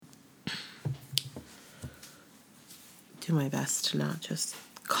do my best to not just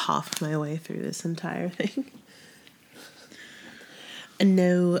cough my way through this entire thing.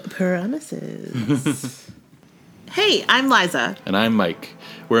 No promises. Hey, I'm Liza. And I'm Mike.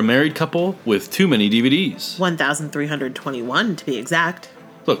 We're a married couple with too many DVDs. 1,321 to be exact.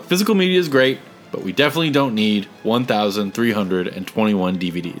 Look, physical media is great, but we definitely don't need 1,321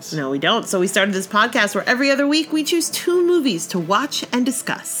 DVDs. No, we don't. So we started this podcast where every other week we choose 2 movies to watch and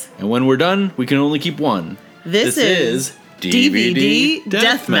discuss. And when we're done, we can only keep one. This is DVD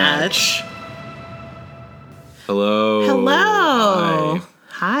Deathmatch. Hello. Hello.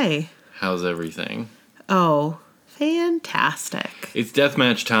 Hi. How's everything? Oh, fantastic. It's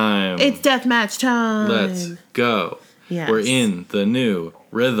deathmatch time. It's deathmatch time. Let's go. Yes. We're in the new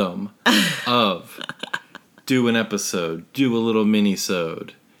rhythm of do an episode, do a little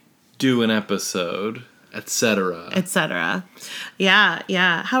mini-sode, do an episode, etc. Etc.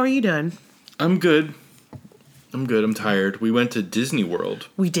 Yeah. How are you doing? I'm good. I'm tired. We went to Disney World.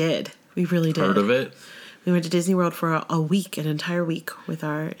 We did. We really did. Heard of it? We went to Disney World for a week, an entire week with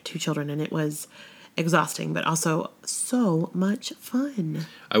our 2 children, and it was exhausting, but also so much fun.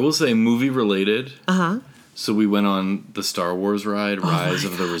 I will say movie related. Uh-huh. So we went on the Star Wars ride, Rise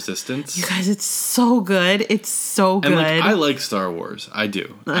of the Resistance. You guys, it's so good. It's so good. And I like Star Wars. I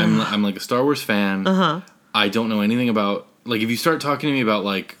do. I'm like a Star Wars fan. Uh-huh. I don't know anything about, like, if you start talking to me about,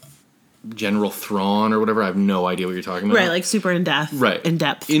 like, General Thrawn or whatever, I have no idea what you're talking about. Right, like super in depth. Right. In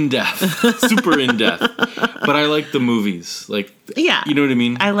depth. In depth. Super in depth. But I like the movies. Like, yeah. You know what I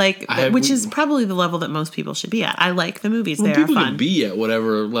mean? I like, which is probably the level that most people should be at. I like the movies. They are fun. People can be at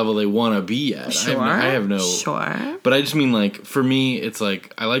whatever level they want to be at. Sure. I have no... Sure. But I just mean, like, for me, it's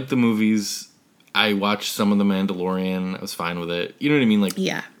like, I like the movies. I watched some of The Mandalorian. I was fine with it. You know what I mean? Like,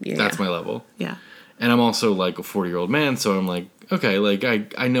 that's my level. Yeah. And I'm also, like, a 40-year-old man, so I'm like, okay, like,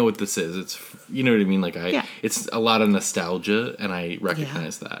 I know what this is. It's, you know what I mean? Like, it's a lot of nostalgia, and I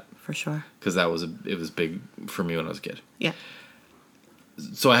recognize that. For sure. Because it was big for me when I was a kid. Yeah.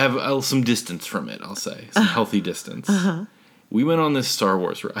 So I have some distance from it, I'll say. Some healthy distance. Uh-huh. We went on this Star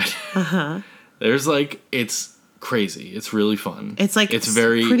Wars ride. Uh-huh. There's, like, it's crazy. It's really fun. It's, like, it's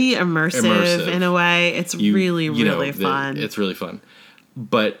very pretty immersive in a way. It's really fun. It's really fun.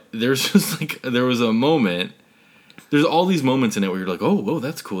 But there's just, like, there was a moment... There's all these moments in it where you're like, oh,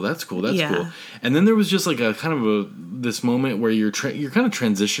 that's cool. Cool. And then there was just like a kind of this moment where you're kind of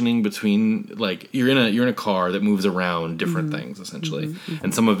transitioning between, like, you're in a car that moves around different things essentially,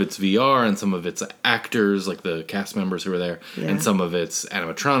 and some of it's VR and some of it's actors, like the cast members who are there, and some of it's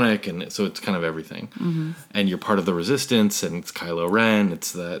animatronic, and so it's kind of everything. And you're part of the Resistance, and it's Kylo Ren.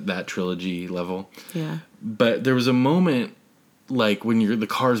 It's that trilogy level. Yeah. But there was a moment, like, when the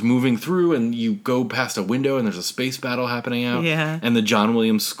car's moving through and you go past a window and there's a space battle happening out. Yeah. And the John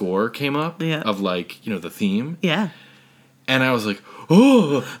Williams score came up. Yeah. Of, like, the theme. Yeah. And I was like,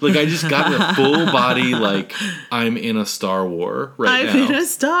 oh! Like, I just got a full body, like, I'm in a Star Wars right now. I'm in a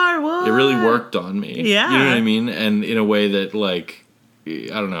Star Wars! It really worked on me. Yeah. You know what I mean? And in a way that, like, I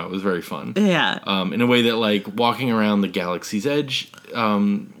don't know, it was very fun. Yeah. In a way that, like, walking around the Galaxy's Edge,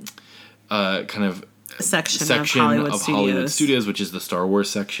 kind of... section of Hollywood Studios, which is the Star Wars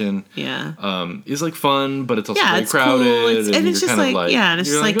section. Yeah. Is, like, fun, but it's also very it's crowded. Cool. And it's just like, and it's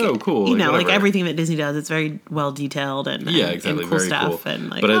just like, oh, cool. Like everything that Disney does, it's very well detailed and exactly, and cool very stuff. Cool. And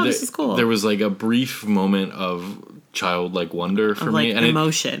like, but this is cool. There was, like, a brief moment of childlike wonder for me. And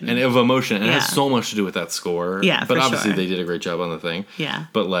emotion. And it has so much to do with that score. Yeah, but obviously they did a great job on the thing. Yeah.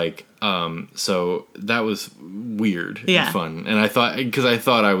 But, like, so that was weird and fun. And I thought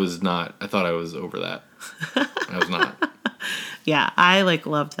I was over that. I was not. Yeah, I, like,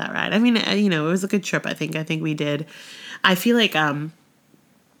 loved that ride. I mean, it was a good trip, I think. I think we did. I feel like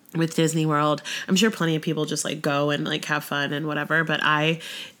with Disney World, I'm sure plenty of people just, like, go and, like, have fun and whatever. But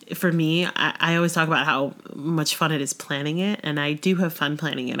for me, I always talk about how much fun it is planning it. And I do have fun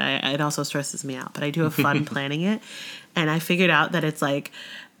planning it. It also stresses me out. But I do have fun planning it. And I figured out that it's, like...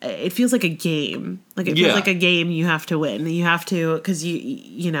 It feels like a game. Like, it feels like a game you have to win. You have to, because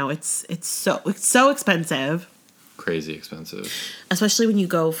it's so expensive. Crazy expensive. Especially when you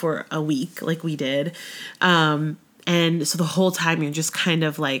go for a week, like we did. And so the whole time you're just kind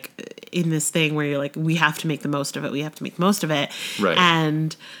of, like, in this thing where you're like, we have to make the most of it. Right.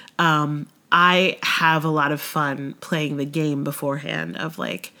 And I have a lot of fun playing the game beforehand of,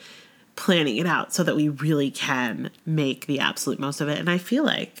 like, planning it out so that we really can make the absolute most of it. And I feel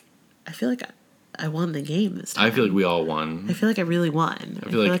like I won the game this time. I feel like we all won. I feel like I really won. I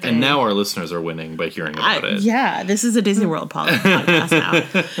feel like and now our listeners are winning by hearing about it. Yeah, this is a Disney World podcast now.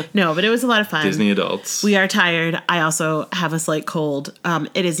 No, but it was a lot of fun. Disney adults. We are tired. I also have a slight cold.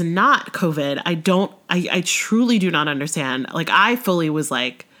 It is not COVID. I truly do not understand. Like, I fully was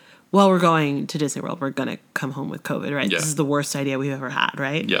like, well, we're going to Disney World. We're going to come home with COVID, right? Yeah. This is the worst idea we've ever had,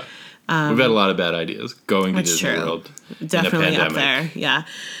 right? Yeah. We've had a lot of bad ideas going to Disney World. Definitely in a up there, yeah.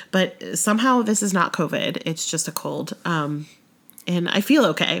 But somehow this is not COVID. It's just a cold. And I feel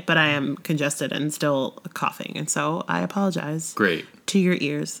okay, but I am congested and still coughing. And so I apologize. Great. To your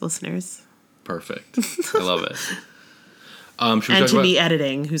ears, listeners. Perfect. I love it. And to me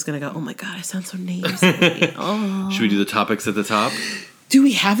editing, who's going to go, oh my God, I sound so nasally. Oh. Should we do the topics at the top? Do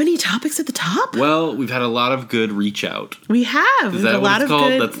we have any topics at the top? Well, we've had a lot of good reach out. We have. Is that what it's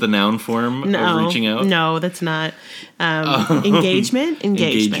called? That's the noun form of reaching out? No, that's not. Engagement?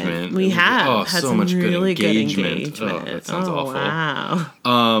 Engagement. We have had some really good engagement. Oh, that sounds awful.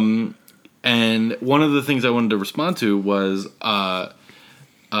 Wow. And one of the things I wanted to respond to was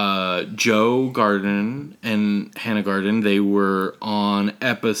Joe Garden and Hannah Garden. They were on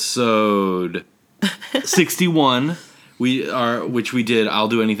episode 61. Which we did I'll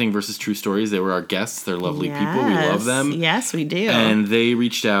Do Anything versus True Stories. They were our guests. They're lovely people. We love them. Yes, we do. And they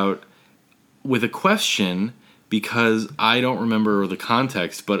reached out with a question because I don't remember the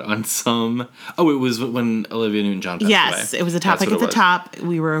context, but on some... Oh, it was when Olivia Newton-John passed away. Yes, it was a topic at the top.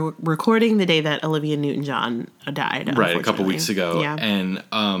 We were recording the day that Olivia Newton-John died. Right, a couple weeks ago. Yeah.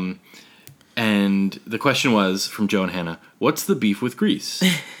 And the question was, from Joe and Hannah, what's the beef with Grease?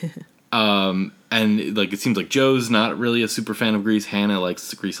 And like it seems like Joe's not really a super fan of Grease. Hannah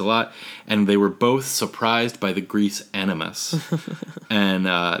likes Grease a lot, and they were both surprised by the Grease animus. And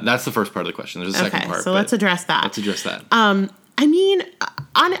that's the first part of the question. There's a second part. So let's address that. Let's address that. I mean,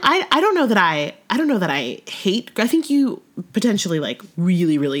 I don't know that I hate. I think you potentially like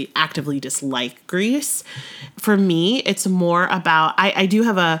really, really actively dislike Grease. For me, it's more about I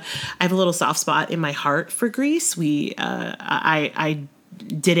have a little soft spot in my heart for Grease. I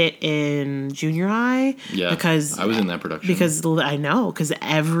did it in junior high. Yeah, because I was in that production. Because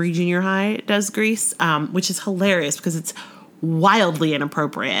every junior high does Grease, which is hilarious because it's wildly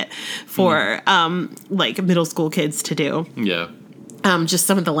inappropriate for like middle school kids to do. Yeah. Just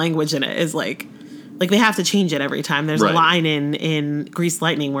some of the language in it is like they have to change it every time. There's a line in Grease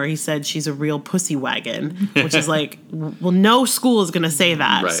Lightning where he said she's a real pussy wagon, which is like, well, no school is going to say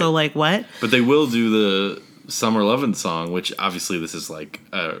that. Right. So like what? But they will do the Summer Lovin' song, which obviously this is like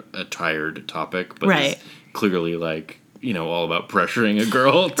a tired topic, but it's clearly like, you know, all about pressuring a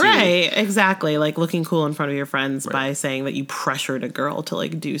girl to... Right, exactly. Like looking cool in front of your friends by saying that you pressured a girl to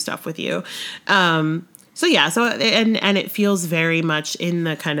like do stuff with you. So it feels very much in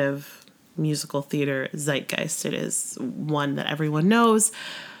the kind of musical theater zeitgeist. It is one that everyone knows.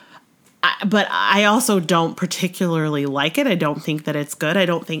 But I also don't particularly like it. I don't think that it's good. I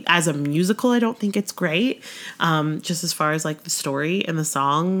don't think, as a musical, I don't think it's great. Just as far as like the story and the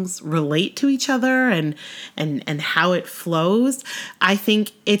songs relate to each other and how it flows. I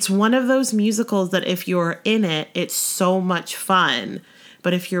think it's one of those musicals that if you're in it, it's so much fun.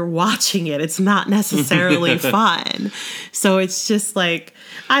 But if you're watching it, it's not necessarily fun. So it's just like,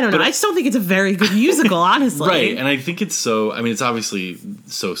 I don't know. I just don't think it's a very good musical, honestly. Right. And I think it's it's obviously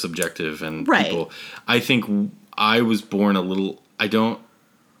so subjective and people, I think I was born a little,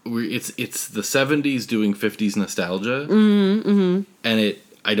 it's the 70s doing 50s nostalgia. Mm-hmm. And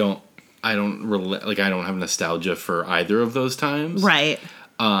I don't have nostalgia for either of those times. Right.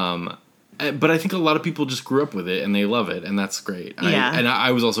 But I think a lot of people just grew up with it and they love it, and that's great. Yeah.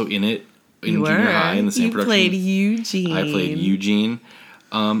 I was also in it in junior high in the same production. You played Eugene. I played Eugene.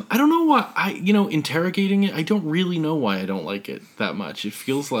 I don't know why interrogating it, I don't really know why I don't like it that much. It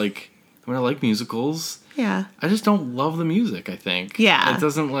feels like when I like musicals, I just don't love the music, I think. Yeah. It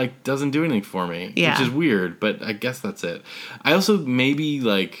doesn't do anything for me. Yeah. Which is weird, but I guess that's it. I also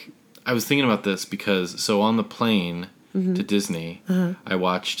I was thinking about this because on the plane to Disney, I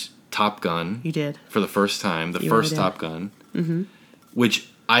watched Top Gun. You did. For the first time. The first Top Gun. Mm-hmm. Which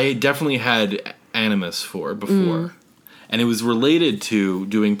I definitely had animus for before. And it was related to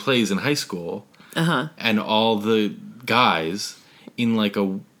doing plays in high school. Uh-huh. And all the guys in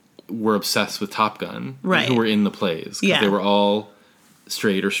were obsessed with Top Gun. Right. Who were in the plays. Because they were all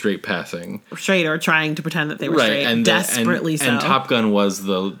straight or straight passing. Straight or trying to pretend that they were straight. And desperately so. And Top Gun was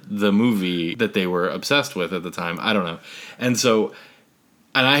the movie that they were obsessed with at the time. I don't know.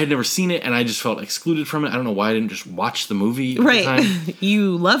 And I had never seen it, and I just felt excluded from it. I don't know why I didn't just watch the movie at the time.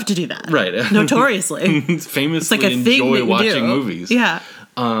 You love to do that. Right. Notoriously. Famously it's like a thing enjoy watching movies. Yeah.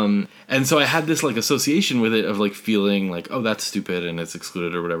 And so I had this like association with it of like feeling like, oh, that's stupid and it's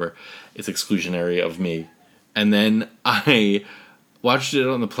excluded or whatever. It's exclusionary of me. And then I watched it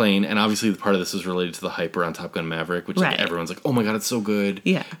on the plane, and obviously part of this is related to the hype around Top Gun Maverick, which like, everyone's like, oh my God, it's so good.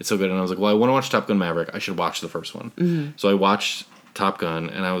 Yeah. It's so good. And I was like, well, I want to watch Top Gun Maverick. I should watch the first one. Mm-hmm. So I watched Top Gun,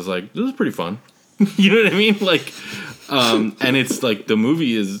 and I was like, this is pretty fun. You know what I mean? Like, and it's like, the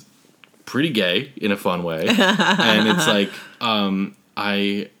movie is pretty gay in a fun way. And it's like,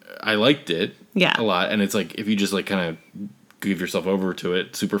 I liked it a lot. And it's like, if you just like kind of give yourself over to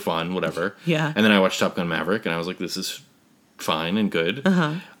it, super fun, whatever. Yeah. And then I watched Top Gun Maverick, and I was like, this is fine and good.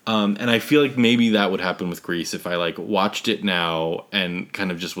 And I feel like maybe that would happen with Grease if I like watched it now and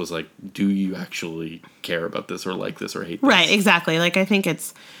kind of just was like, do you actually care about this or like this or hate this? Right, exactly. Like, I think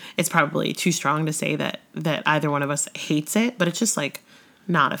it's probably too strong to say that either one of us hates it, but it's just like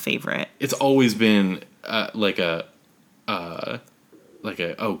not a favorite. It's always been like a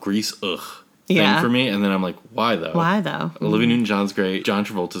Grease thing for me, and then I'm like, why though? Why though? Olivia Newton-John's great. John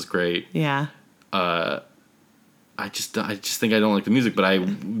Travolta's great. Yeah. I just think I don't like the music, but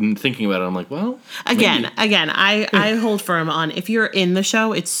I'm thinking about it. I'm like, well, again, I hold firm on if you're in the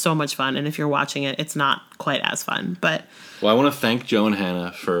show, it's so much fun, and if you're watching it, it's not quite as fun. But well, I want to thank Joe and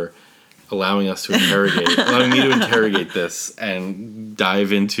Hannah for allowing us to allowing me to interrogate this and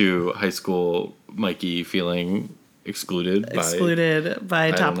dive into high school Mikey feeling excluded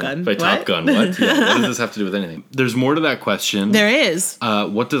by Top Gun. By Top Gun. What? Yeah, what does this have to do with anything? There's more to that question. There is.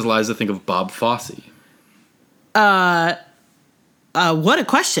 What does Liza think of Bob Fosse? What a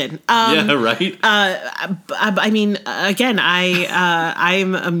question. Yeah, right. I mean, again,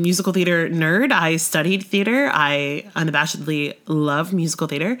 I'm a musical theater nerd. I studied theater. I unabashedly love musical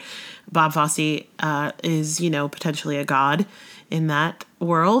theater. Bob Fosse is, potentially a god in that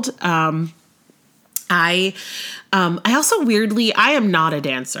world. I also weirdly, I am not a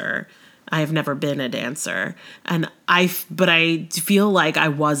dancer. I have never been a dancer, but I feel like I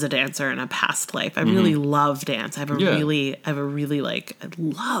was a dancer in a past life. I really love dance. I love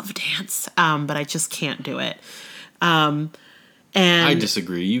dance, but I just can't do it. And I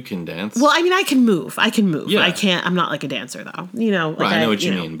disagree. You can dance. Well, I mean, I can move. Yeah. I can't. I'm not like a dancer though. Like right. I know what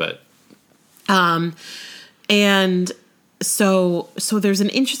you mean, but. And so there's an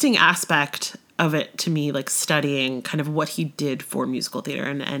interesting aspect of it to me, like studying kind of what he did for musical theater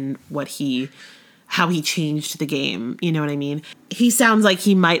and how he changed the game. You know what I mean? He sounds like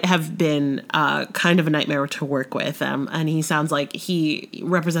he might have been kind of a nightmare to work with. And he sounds like he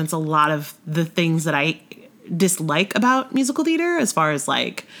represents a lot of the things that I dislike about musical theater as far as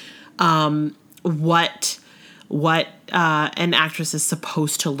like what an actress is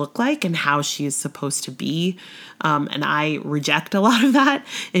supposed to look like and how she is supposed to be. And I reject a lot of that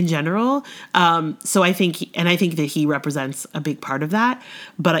in general. So I think that he represents a big part of that,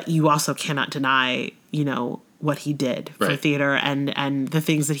 but you also cannot deny, what he did for theater and the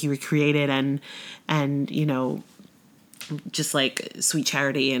things that he recreated and just like Sweet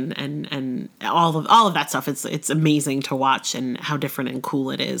Charity and all of that stuff. It's amazing to watch and how different and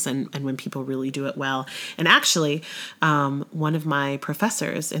cool it is and when people really do it well. And actually, one of my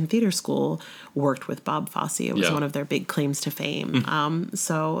professors in theater school worked with Bob Fosse. It was one of their big claims to fame.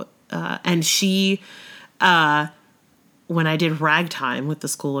 And she, when I did ragtime with the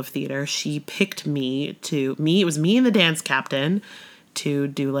School of Theater, she picked it was me and the dance captain to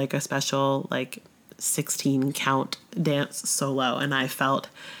do like a special like 16 count dance solo, and I felt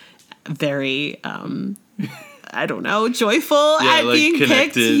very joyful at like being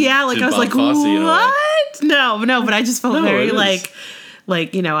picked. Yeah, like I was Bob like, Fosse what? No, but I just felt very like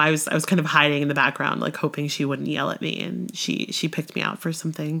I was kind of hiding in the background, like hoping she wouldn't yell at me, and she picked me out for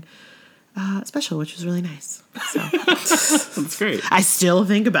something special, which was really nice. So that's great. I still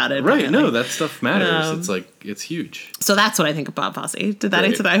think about it. Right? No, that stuff matters. It's like it's huge. So that's what I think of Bob Fosse. Did that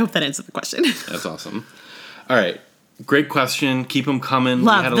answer that? I hope that answered the question. That's awesome. All right, great question. Keep them coming.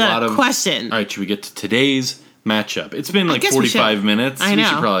 Love we had a lot of question. All right, should we get to today's matchup? It's been like 45 minutes. I know. We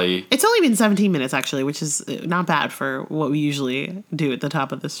should probably. It's only been 17 minutes actually, which is not bad for what we usually do at the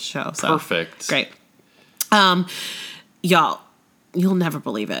top of this show. So perfect. Great. Y'all, you'll never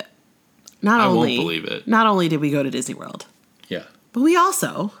believe it. I won't believe it. Not only did we go to Disney World. Yeah. But we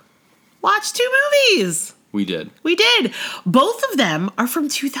also watched 2 movies. We did. Both of them are from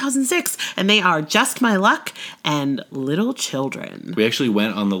 2006, and they are Just My Luck and Little Children. We actually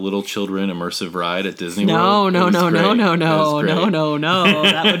went on the Little Children immersive ride at Disney World. No.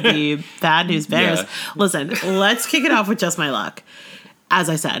 That would be bad news bears. Yeah. Listen, let's kick it off with Just My Luck. as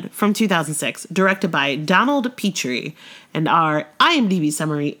I said, from 2006, directed by Donald Petrie. And our IMDb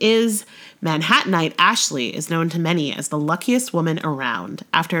summary is Manhattanite Ashley is known to many as the luckiest woman around.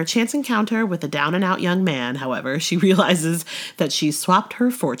 After a chance encounter with a down-and-out young man, however, she realizes that she swapped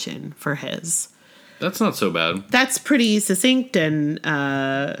her fortune for his. That's not so bad. That's pretty succinct and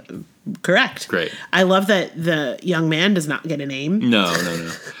correct. Great. I love that the young man does not get a name. No.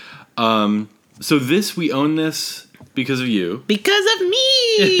 So we own this because of you. Because of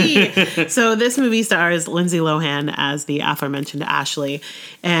me! So this movie stars Lindsay Lohan as the aforementioned Ashley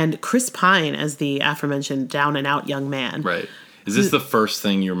and Chris Pine as the aforementioned down-and-out young man. Right. Is this the first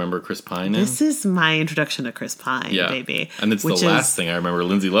thing you remember Chris Pine in? This is my introduction to Chris Pine, baby. And it's the last thing I remember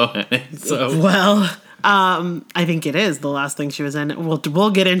Lindsay Lohan in. So. Well, I think it is the last thing she was in.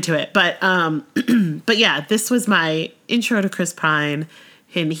 We'll get into it. But yeah, this was my intro to Chris Pine.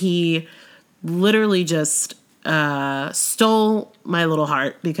 And he literally just stole my little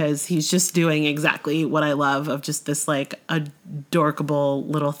heart because he's just doing exactly what I love of just this like adorable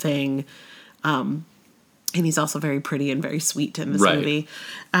little thing. And he's also very pretty and very sweet in this movie.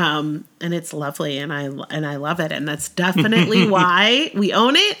 And it's lovely and I love it. And that's definitely why we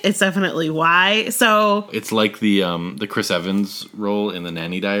own it. It's definitely why. So it's like the Chris Evans role in the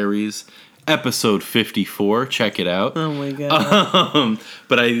Nanny Diaries. Episode 54. Check it out. Oh my God.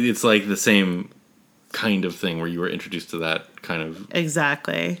 But it's like the same kind of thing where you were introduced to that kind of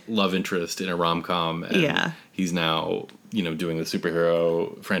love interest in a rom-com. And he's now, doing the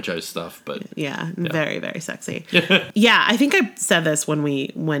superhero franchise stuff, but very, very sexy. Yeah, I think I said this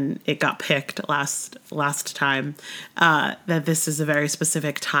when it got picked last time, that this is a very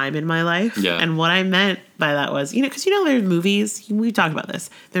specific time in my life. Yeah. And what I meant by that was, because there's movies, we've talked about this.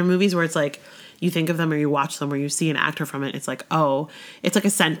 There are movies where it's like, you think of them or you watch them or you see an actor from it. It's like, oh, it's like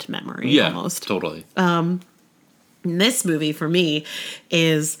a scent memory almost. Totally. This movie for me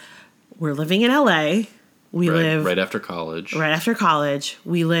is we're living in LA. We live right after college. Right after college.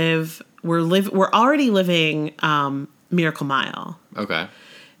 We're already living Miracle Mile. Okay.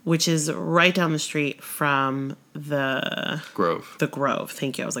 Which is right down the street from the Grove. The Grove.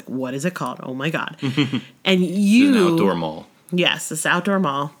 Thank you. I was like, what is it called? Oh my God. And it's an outdoor mall. Yes, this outdoor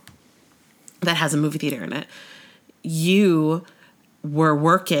mall that has a movie theater in it. You were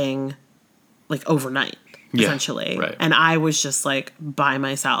working like overnight, essentially. Right. And I was just like by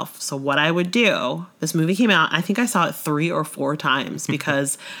myself. So what I would do, this movie came out, I think I saw it 3 or 4 times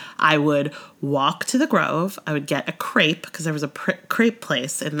because I would walk to the Grove. I would get a crepe because there was a crepe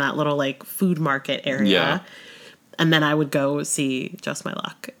place in that little like food market area. Yeah. And then I would go see Just My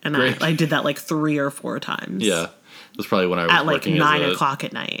Luck. And I did that like 3 or 4 times. Yeah. That's probably when I was working at like 9 o'clock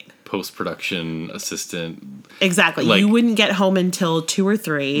at night. Post-production assistant. Exactly. You wouldn't get home until 2 or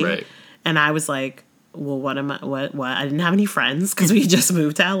 3. Right. And I was like, well, what? I didn't have any friends because we just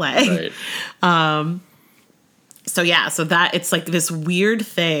moved to LA. Right. So that it's like this weird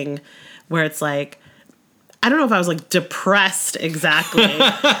thing where it's like, I don't know if I was like depressed exactly,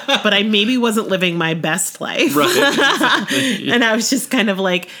 but I maybe wasn't living my best life. Right. And I was just kind of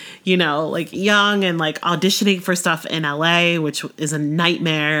like, like young and like auditioning for stuff in LA, which is a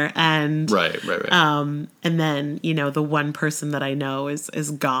nightmare. And right. And then, the one person that I know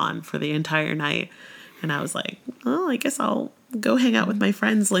is gone for the entire night. And I was like, oh, I guess I'll go hang out with my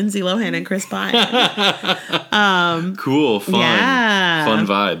friends Lindsay Lohan and Chris Pine. Cool, fun. Yeah. Fun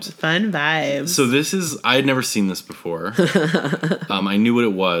vibes. Fun vibes. So I had never seen this before. I knew what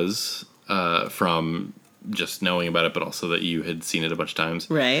it was from just knowing about it, but also that you had seen it a bunch of times.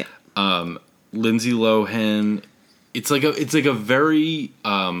 Right. Lindsay Lohan, it's like a very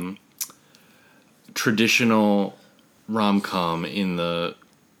traditional rom-com in the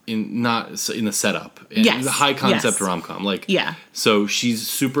setup. Yes. The high concept rom-com. So she's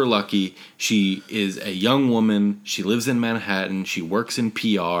super lucky. She is a young woman. She lives in Manhattan. She works in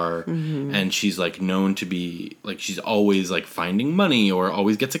PR. Mm-hmm. And she's like known to be like, she's always like finding money or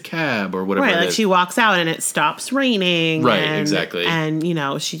always gets a cab or whatever. Right. Like she walks out and it stops raining. Right. Exactly. And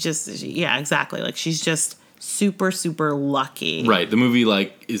exactly. Like she's just super, super lucky. Right. The movie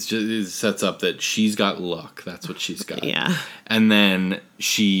sets up that she's got luck. That's what she's got. Yeah. And then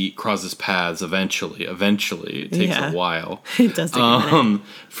she crosses paths eventually. It takes a while. It does take a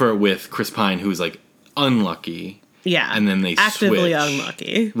minute. With Chris Pine, who's like unlucky. Yeah. And then they actively switch.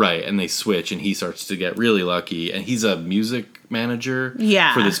 Unlucky. Right. And they switch and he starts to get really lucky. And he's a music manager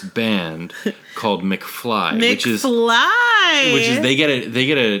for this band called McFly. Which is they get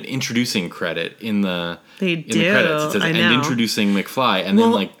an introducing credit in the credits. It says, and introducing McFly, and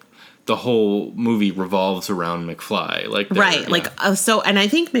then the whole movie revolves around McFly. Like right. Yeah. Like, so, and I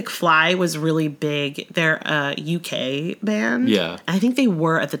think McFly was really big. They're a UK band. Yeah. I think they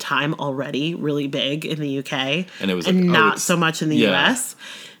were at the time already really big in the UK. And it was and like, not so much in the yeah. US.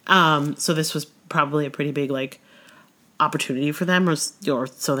 So this was probably a pretty big, like, opportunity for them, or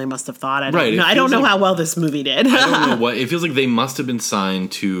so they must have thought. I don't know how well this movie did. I don't know what. It feels like they must have been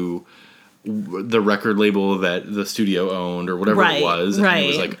signed to the record label that the studio owned or whatever it was. And it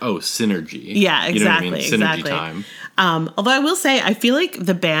was like, oh, Synergy. Yeah, exactly. You know what I mean? Synergy exactly. time. Although I will say, I feel like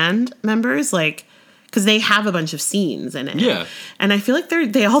the band members, like, because they have a bunch of scenes in it. Yeah. And I feel like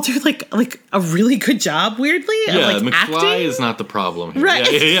they all do like a really good job, weirdly. Yeah, of, like, McFly acting. is not the problem here.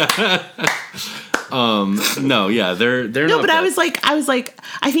 Right. Yeah. No, yeah, they're no, not but bad. I was like,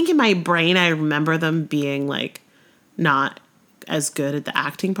 I think in my brain I remember them being like not as good at the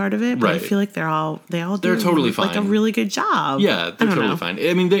acting part of it, but I Right. feel like they all do They're totally like a fine. really good job. Yeah, they're totally know. fine.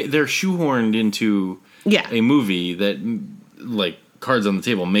 I mean, they're shoehorned into a movie that, like, cards on the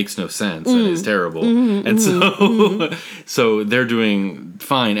table makes no sense and is terrible. And so they're doing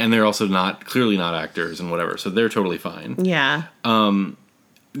fine, and they're also clearly not actors and whatever, so they're totally fine. Yeah.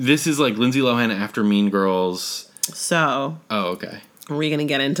 This is like Lindsay Lohan after Mean Girls. So, Oh, okay. are we going to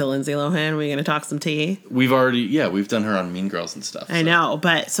get into Lindsay Lohan? Are we going to talk some tea? We've done her on Mean Girls and stuff. I know,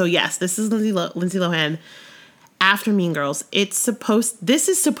 but so yes, this is Lindsay Lohan after Mean Girls. This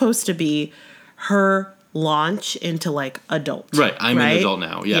is supposed to be her launch into like adult. Right, I'm an adult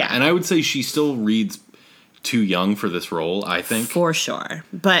now. Yeah. Yeah. And I would say she still reads too young for this role, I think. For sure.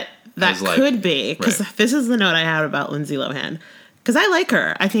 But that As, like, could be, because right. this is the note I had about Lindsay Lohan. Because I like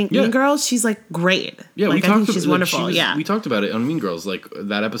her. I think Yeah. Mean Girls, she's like great. Yeah, like, I think she's wonderful. We talked about it on Mean Girls, like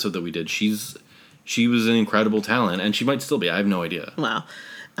that episode that we did. She was an incredible talent, and she might still be. I have no idea. Well,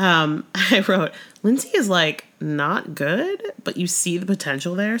 I wrote, Lindsay is like not good, but you see the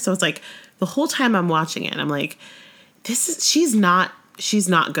potential there. So it's like the whole time I'm watching it, I'm like, she's not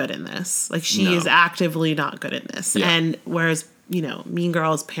good in this. Like she is actively not good in this. Yeah. And whereas, Mean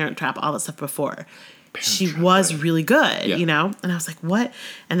Girls, Parent Trap, all that stuff before, she was really good, And I was like, what?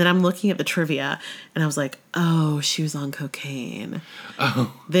 And then I'm looking at the trivia and I was like, oh, she was on cocaine.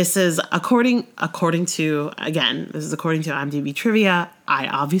 Oh. This is according to IMDb trivia. I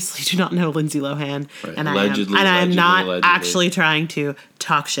obviously do not know Lindsay Lohan. Right. And Allegedly, I am not allegedly. actually trying to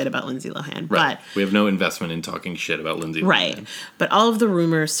talk shit about Lindsay Lohan. Right. But we have no investment in talking shit about Lindsay right. Lohan. But all of the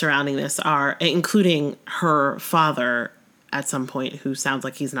rumors surrounding this are, including her father at some point, who sounds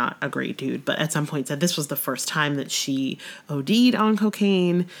like he's not a great dude, but at some point said this was the first time that she OD'd on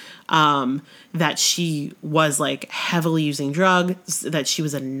cocaine, that she was like heavily using drugs, that she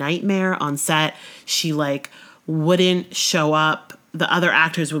was a nightmare on set. She like wouldn't show up. The other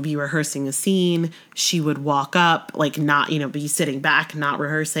actors would be rehearsing a scene. She would walk up, like not, be sitting back, not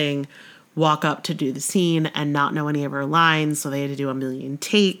rehearsing, walk up to do the scene and not know any of her lines, so they had to do a million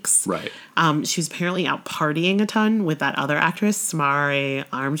takes. Right. She was apparently out partying a ton with that other actress, Samara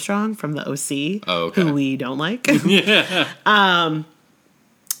Armstrong from the OC, who we don't like. Yeah.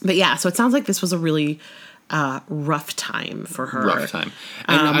 But yeah, so it sounds like this was a really rough time for her. Rough time.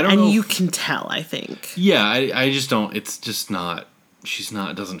 And I don't and know you can tell, I think. Yeah, I just don't. It's just not.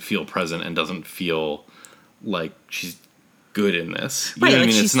 Doesn't feel present and doesn't feel like she's good in this. You know what I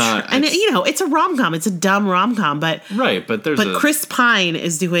mean? It's not. And it's a rom-com. It's a dumb rom-com, but right. But Chris Pine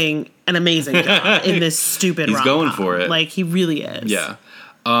is doing an amazing job in this stupid rom-com. He's going for it. Like he really is. Yeah.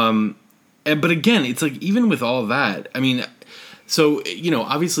 But again, it's like even with all that, I mean, so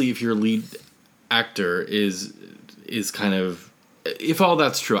obviously, if your lead actor is kind of. If all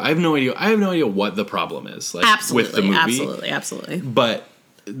that's true, I have no idea what the problem is. Like with the movie, absolutely. But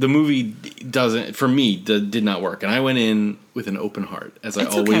the movie did not work, and I went in with an open heart, as I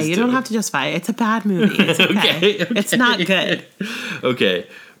always do. Okay, you don't have to justify it. It's a bad movie. It's okay. It's not good. Okay,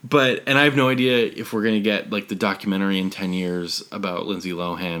 and I have no idea if we're gonna get like the documentary in 10 years about Lindsay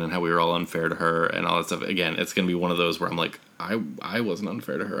Lohan and how we were all unfair to her and all that stuff. Again, it's gonna be one of those where I'm like, I wasn't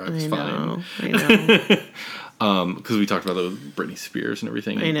unfair to her. I was fine. I know. Because we talked about it with Britney Spears and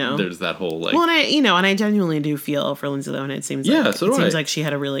everything. I know. There's that whole like. Well, and I genuinely do feel for Lindsay Lohan. It seems like she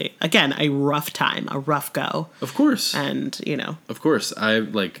had a rough time, a rough go. Of course. And Of course, I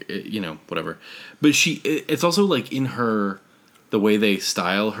like whatever, but it's also like in her, the way they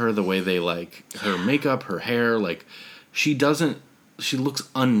style her, the way they like her makeup, her hair, like she looks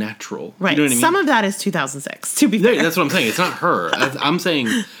unnatural. Right. You know what I mean? Some of that is 2006. To be fair, that's what I'm saying. It's not her. I'm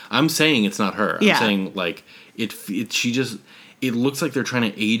saying it's not her. Yeah. I'm saying like. It looks like they're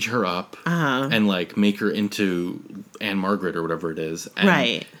trying to age her up and like make her into Anne Margaret or whatever it is. And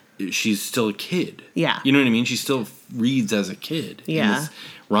right. she's still a kid. Yeah. You know what I mean? She still reads as a kid. Yeah. In this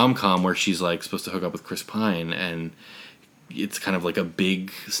rom-com where she's like supposed to hook up with Chris Pine, and it's kind of like a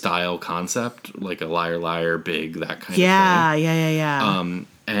big style concept, like a Liar Liar Big, that kind of thing. Yeah.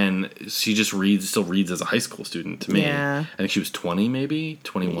 And she just still reads as a high school student to me. Yeah. I think she was 20 maybe,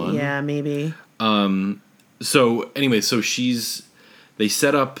 21. Yeah, maybe. So anyway, they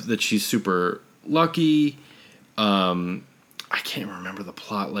set up that she's super lucky. I can't remember the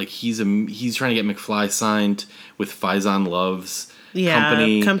plot. Like he's trying to get McFly signed with Faison Love's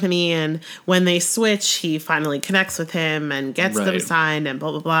company, and when they switch, he finally connects with him and gets them signed and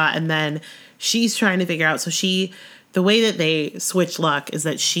blah blah blah. And then she's trying to figure out. So the way that they switch luck is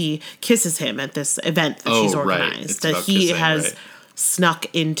that she kisses him at this event that she's organized that he has snuck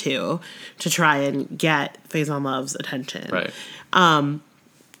into to try and get Faison Love's attention. Right.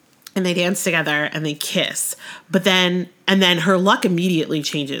 And they dance together and they kiss. But then her luck immediately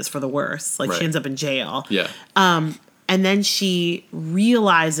changes for the worse. Like she ends up in jail. Yeah. And then she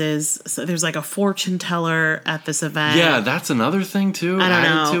realizes, so there's like a fortune teller at this event. Yeah, that's another thing too. I don't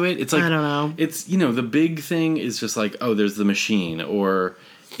know. To it. It's like, I don't know. It's, the big thing is just like, oh, there's the machine, or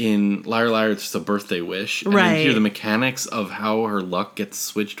in Liar Liar, it's just a birthday wish. And then you hear the mechanics of how her luck gets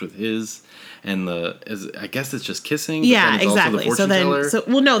switched with his. And I guess it's just kissing. Yeah, exactly. Also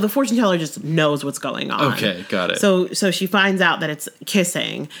the fortune teller just knows what's going on. Okay, got it. So she finds out that it's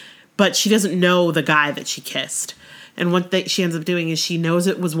kissing, but she doesn't know the guy that she kissed. And what she ends up doing is she knows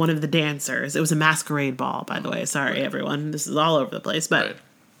it was one of the dancers. It was a masquerade ball, by the way. Sorry, everyone. This is all over the place, but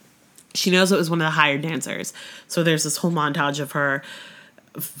she knows it was one of the hired dancers. So there's this whole montage of her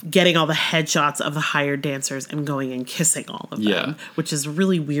getting all the headshots of the hired dancers and going and kissing all of them, which is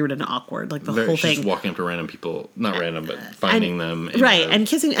really weird and awkward. Like whole thing. She's walking up to random people, not random, but finding them. And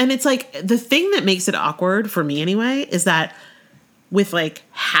kissing. And it's like, the thing that makes it awkward for me anyway, is that with like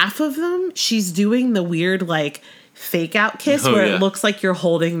half of them, she's doing the weird like fake out kiss where it looks like you're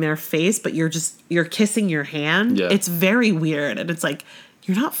holding their face, but you're kissing your hand. Yeah. It's very weird. And it's like,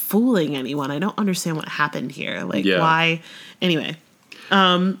 you're not fooling anyone. I don't understand what happened here. Like why? Anyway.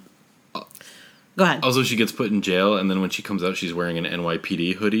 Go ahead. Also, she gets put in jail, and then when she comes out, she's wearing an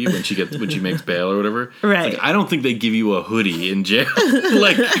NYPD hoodie when she makes bail or whatever. Right. Like, I don't think they give you a hoodie in jail.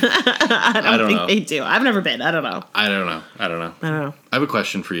 Like, I don't think they do. I've never been. I don't know. I don't know. I have a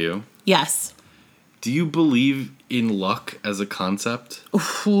question for you. Yes. Do you believe in luck as a concept?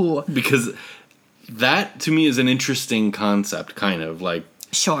 Ooh. Because that to me is an interesting concept, kind of like.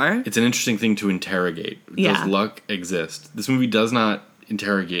 Sure. It's an interesting thing to interrogate. Does luck exist? This movie does not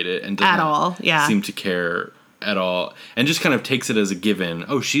interrogate it and does at not all. Yeah. seem to care at all, and just kind of takes it as a given.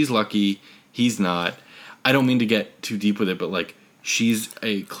 Oh, she's lucky, he's not. I don't mean to get too deep with it, but like she's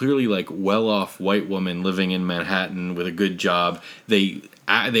a clearly like well-off white woman living in Manhattan with a good job. They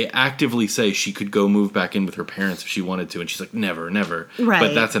actively say she could go move back in with her parents if she wanted to, and she's like, never. Right.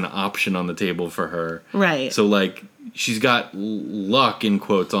 But that's an option on the table for her. Right. So like she's got luck in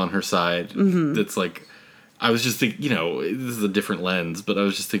quotes on her side. Mm-hmm. That's like, I was just thinking, this is a different lens, but I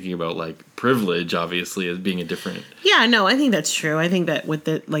was just thinking about like privilege, obviously, as being a different. Yeah, no, I think that's true. I think that with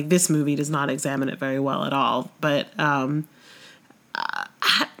this movie does not examine it very well at all. But I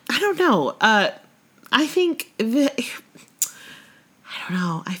don't know. I think I don't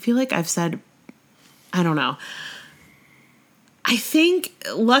know. I feel like I've said, I don't know. I think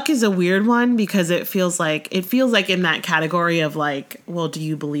luck is a weird one because it feels like in that category of like, well, do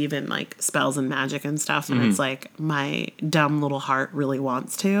you believe in like spells and magic and stuff? And it's like my dumb little heart really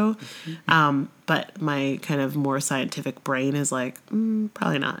wants to, but my kind of more scientific brain is like,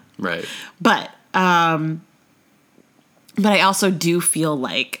 probably not. Right. But I also do feel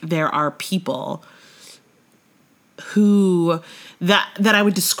like there are people who that I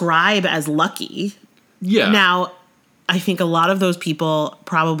would describe as lucky. Yeah. Now, I think a lot of those people,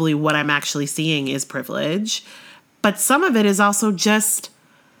 probably what I'm actually seeing is privilege, but some of it is also just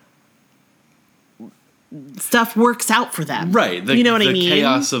stuff works out for them. Right. You know what I mean? The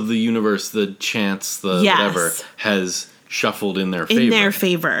chaos of the universe, the chance, whatever, has shuffled in their favor. In their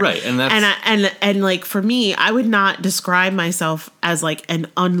favor. Right. And that's... And like for me, I would not describe myself as like an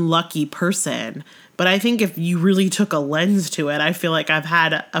unlucky person. But I think if you really took a lens to it, I feel like I've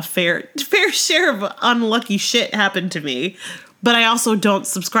had a fair share of unlucky shit happen to me. But I also don't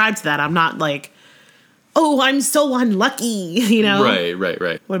subscribe to that. I'm not like, oh, I'm so unlucky,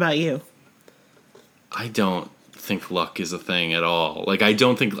 Right. What about you? I don't think luck is a thing at all. Like, I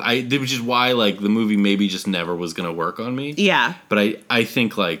don't think... which is why, like, the movie maybe just never was going to work on me. Yeah. But I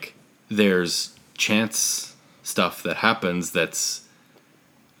think, like, there's chance stuff that happens that's...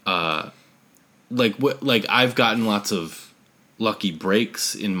 Like I've gotten lots of lucky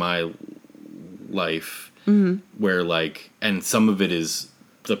breaks in my life where like, and some of it is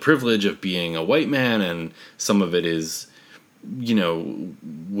the privilege of being a white man, and some of it is, you know,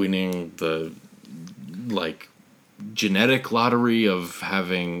 winning the like genetic lottery of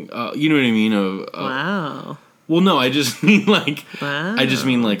having, you know what I mean? Wow. Well, no, I just mean like, Wow. I just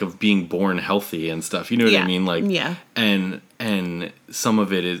mean like of being born healthy and stuff. You know what I mean? Like, yeah. And some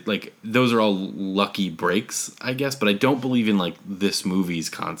of it is like, those are all lucky breaks, I guess. But I don't believe in like this movie's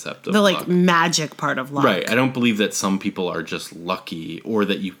concept of the like luck. magic part of luck. Right. I don't believe that some people are just lucky, or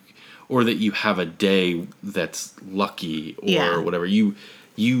that you have a day that's lucky, or whatever. You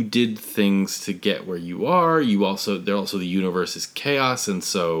did things to get where you are. The universe is chaos, and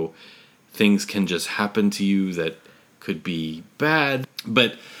so things can just happen to you that could be bad.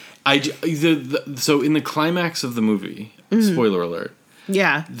 But so in the climax of the movie, spoiler alert,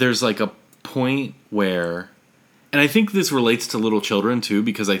 there's like a point where, and I think this relates to Little Children too,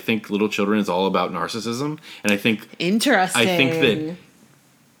 because I think Little Children is all about narcissism, and I think interesting. I think that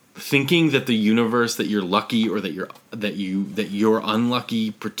thinking that the universe, that you're lucky or that you're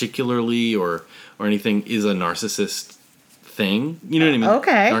unlucky particularly or anything is a narcissist thing. You know what I mean?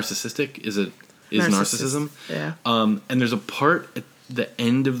 Okay. Narcissistic is narcissism. Yeah. And there's a part at the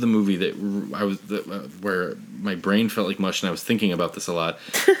end of the movie that where my brain felt like mush, and I was thinking about this a lot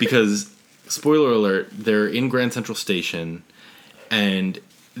because spoiler alert, they're in Grand Central Station, and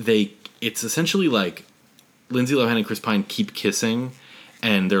it's essentially like Lindsay Lohan and Chris Pine keep kissing,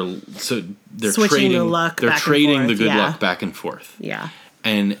 and they're switching trading the luck. They're trading the good yeah. luck back and forth. Yeah.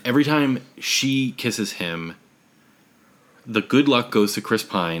 And every time she kisses him, the good luck goes to Chris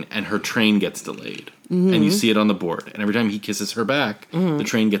Pine, and her train gets delayed. Mm-hmm. And you see it on the board. And every time he kisses her back, the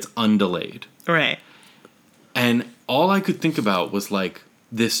train gets undelayed. Right. And all I could think about was, like,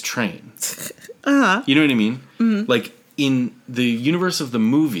 this train. Uh-huh. You know what I mean? Mm-hmm. Like, in the universe of the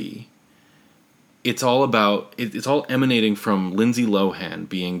movie, it's all about, it's all emanating from Lindsay Lohan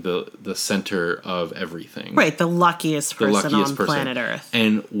being the center of everything. Right, the luckiest person on planet Earth.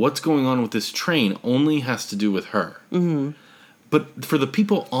 And what's going on with this train only has to do with her. Mm-hmm. But for the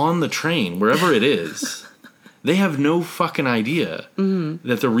people on the train, wherever it is, they have no fucking idea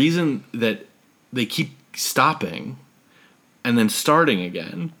that the reason that they keep stopping and then starting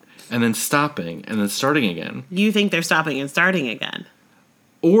again, and then stopping and then starting again. You think they're stopping and starting again.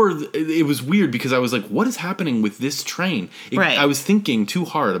 Or it was weird because I was like, what is happening with this train? Right. I was thinking too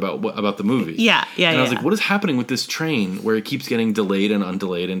hard about the movie. Yeah. And I was like, what is happening with this train where it keeps getting delayed and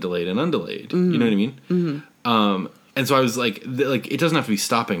undelayed and delayed and undelayed? Mm-hmm. You know what I mean? Mm-hmm. And so I was like, it doesn't have to be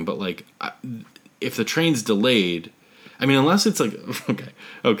stopping, but like, if the train's delayed, I mean, unless it's like,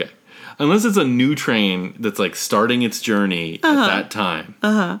 okay. Unless it's a new train that's like starting its journey at that time,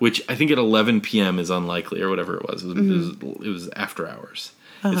 which I think at 11 p.m. is unlikely or whatever it was. It was after hours.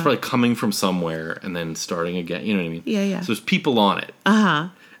 It's probably coming from somewhere and then starting again. You know what I mean? Yeah. So there's people on it.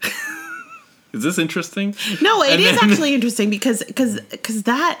 Is this interesting? No, it is actually interesting because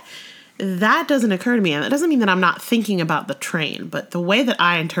that doesn't occur to me. And that doesn't mean that I'm not thinking about the train, but the way that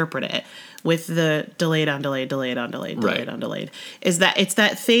I interpret it with the delayed, undelayed, is that it's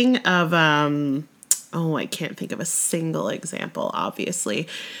that thing of, I can't think of a single example, obviously,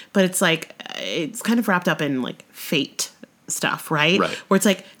 but it's like, it's kind of wrapped up in like fate stuff, right? Where it's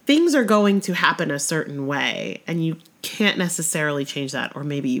like things are going to happen a certain way and you can't necessarily change that, or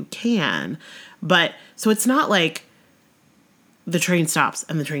maybe you can, but so it's not like the train stops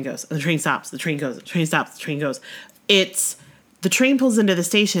and the train goes and the train stops, the train goes, the train stops, the train goes. It's the train pulls into the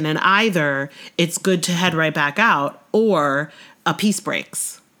station and either it's good to head right back out or a piece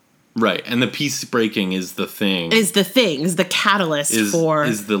breaks. Right. And the piece breaking is the thing. Is the catalyst for...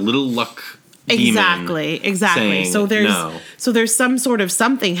 Is the little luck demon. Exactly. Saying, so there's no. So there's some sort of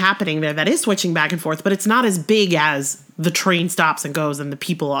something happening there that is switching back and forth, but it's not as big as the train stops and goes and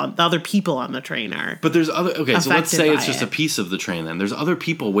the other people on the train are. But there's other... Okay, so let's say it's just a piece of the train then. There's other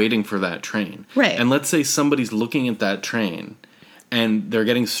people waiting for that train. Right. And let's say somebody's looking at that train and they're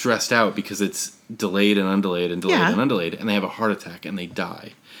getting stressed out because it's delayed and undelayed and delayed and undelayed, and they have a heart attack and they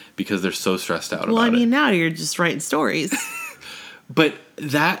die because they're so stressed out about it. Well, I mean, now you're just writing stories. But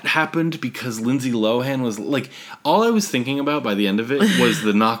that happened because Lindsay Lohan was like, all I was thinking about by the end of it was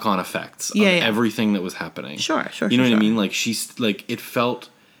the knock-on effects of everything that was happening. Sure. You know what I mean? Like, she's like, it felt,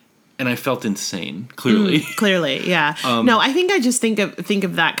 and I felt insane. Clearly, yeah. No, I think I just think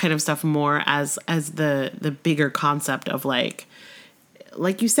of that kind of stuff more as the bigger concept of like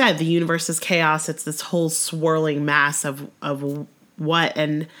you said, the universe is chaos. It's this whole swirling mass of what,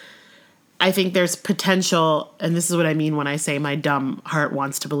 and I think there's potential, and this is what I mean when I say my dumb heart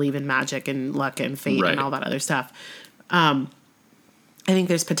wants to believe in magic and luck and fate and all that other stuff. I think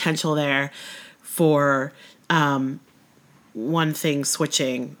there's potential there for one thing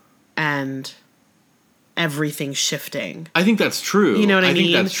switching and everything shifting. I think that's true. You know what I mean? I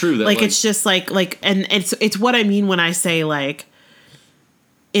think that's true. That like it's just like, and it's what I mean when I say like,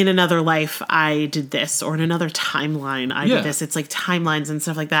 in another life I did this, or in another timeline I did this. It's like timelines and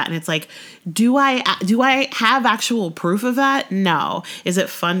stuff like that. And it's like, do I have actual proof of that? No. Is it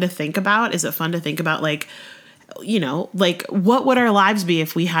fun to think about? Is it fun to think about, like, you know, like, what would our lives be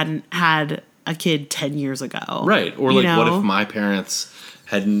if we hadn't had a kid 10 years ago? Right. Or like, what if my parents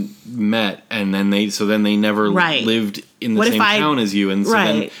hadn't met and then they never lived in the same town as you, and so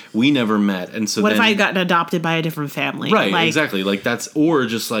then we never met, and so what if I had gotten adopted by a different family? Right, like, exactly. Like that's, or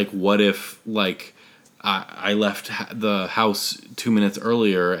just like, what if like I left the house 2 minutes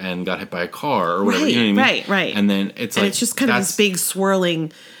earlier and got hit by a car or whatever. You know what I mean? Right. And then it's like, it's just kind of this big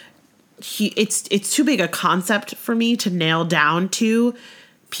swirling. It's too big a concept for me to nail down to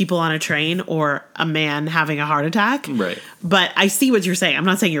people on a train or a man having a heart attack. Right. But I see what you're saying. I'm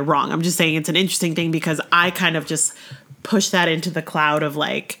not saying you're wrong. I'm just saying it's an interesting thing because I kind of just push that into the cloud of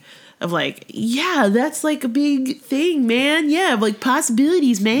like, yeah, that's like a big thing, man. Yeah, like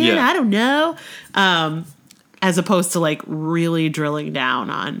possibilities, man. Yeah. I don't know. As opposed to like really drilling down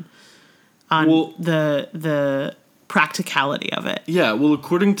on the practicality of it. Yeah, well,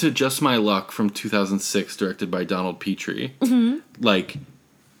 according to Just My Luck from 2006, directed by Donald Petrie, like,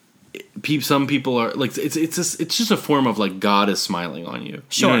 some people are like, it's just a form of like God is smiling on you.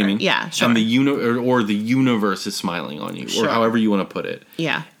 Sure. You know what I mean? Yeah, sure. And or the universe is smiling on you, or however you want to put it.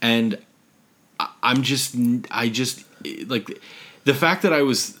 Yeah. And I just like the fact that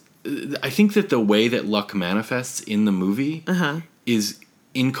I think that the way that luck manifests in the movie is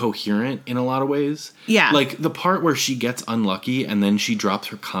incoherent in a lot of ways. Yeah. Like the part where she gets unlucky and then she drops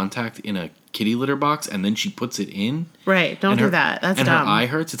her contact in a kitty litter box and then she puts it in. Right. Don't do that. That's and dumb. Her eye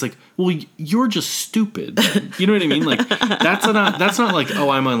hurts. It's like, well, you're just stupid. You know what I mean? Like that's not like, oh,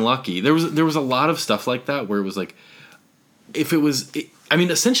 I'm unlucky. There was a lot of stuff like that where it was like, if it was, I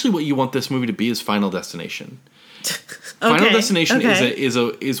mean, essentially what you want this movie to be is Final Destination. Final Destination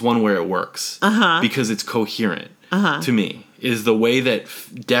is one where it works because it's coherent to me. Is the way that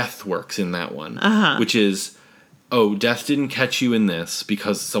death works in that one, which is, oh, death didn't catch you in this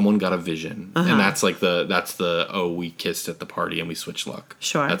because someone got a vision, and that's like oh, we kissed at the party and we switched luck.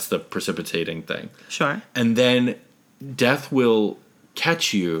 Sure, that's the precipitating thing. Sure, and then death will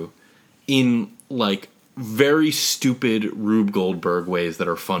catch you in like very stupid Rube Goldberg ways that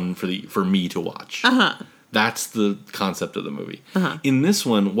are fun for me to watch. That's the concept of the movie. In this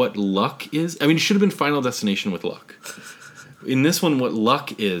one, what luck is, I mean, it should have been Final Destination with luck. In this one, what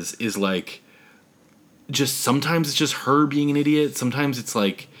luck is like, just sometimes it's just her being an idiot. Sometimes it's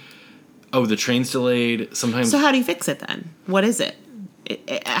like, oh, the train's delayed. Sometimes. So how do you fix it then? What is it?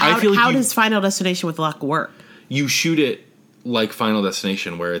 How does Final Destination with luck work? You shoot it like Final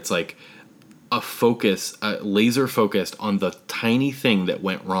Destination, where it's like a laser focused on the tiny thing that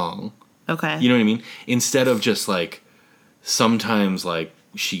went wrong. Okay. You know what I mean? Instead of just like, sometimes like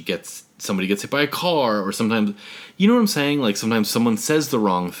somebody gets hit by a car, or sometimes, you know what I'm saying? Like sometimes someone says the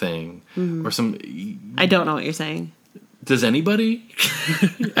wrong thing, or some. I don't know what you're saying. Does anybody?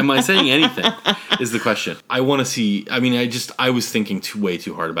 Am I saying anything? Is the question. I want to see. I mean, I was thinking way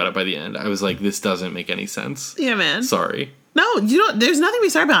too hard about it by the end. I was like, this doesn't make any sense. Yeah, man. Sorry. No, there's nothing to be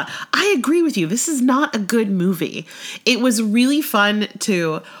sorry about. I agree with you. This is not a good movie. It was really fun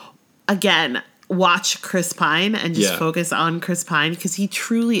to, again, watch Chris Pine and just focus on Chris Pine because he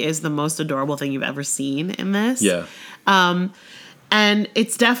truly is the most adorable thing you've ever seen in this. Yeah. And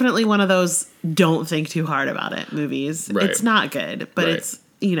it's definitely one of those don't think too hard about it movies. Right. It's not good, but it's,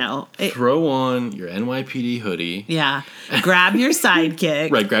 you know. Throw on your NYPD hoodie. Yeah. Grab your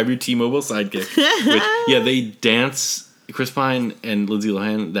sidekick. Right, grab your T-Mobile sidekick. They dance. Chris Pine and Lindsay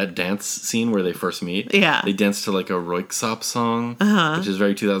Lohan, that dance scene where they first meet. Yeah. They dance to like a Röyksopp song, which is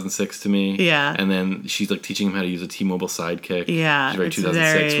very 2006 to me. Yeah. And then she's like teaching him how to use a T-Mobile sidekick. Yeah. Which is very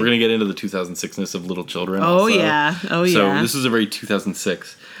 2006. We're going to get into the 2006ness of Little Children. Oh, also. Yeah. Oh, yeah. So this is a very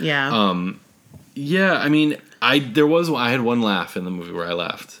 2006. Yeah. Yeah, I mean, I had one laugh in the movie where I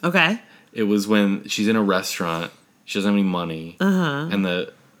laughed. Okay. It was when she's in a restaurant, she doesn't have any money, and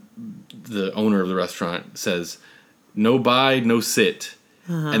the owner of the restaurant says, "No buy, no sit."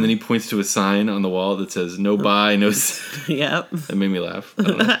 And then he points to a sign on the wall that says, "No buy, no sit." Yep. That made me laugh. I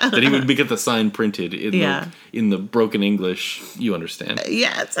don't know. That he would get the sign printed in the broken English. You understand.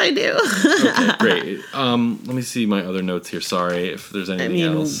 Yes, I do. Okay, great. Let me see my other notes here. Sorry if there's anything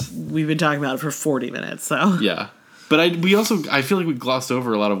else. We've been talking about it for 40 minutes, so. Yeah. But I feel like we glossed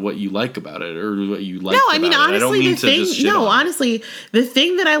over a lot of what you like about it, or what you like. No, I mean, honestly, honestly, the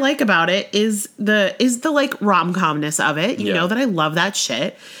thing that I like about it is the like rom-comness of it. You know that I love that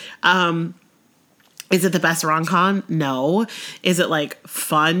shit. Is it the best rom-com? No. Is it like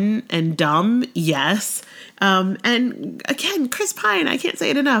fun and dumb? Yes. And again, Chris Pine, I can't say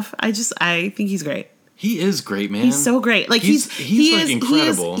it enough. I think he's great. He is great, man. He's so great. Like he's like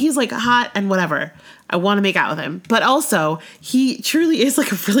incredible. He's like hot and whatever. I want to make out with him. But also, he truly is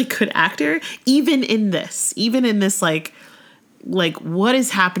like a really good actor, even in this like what is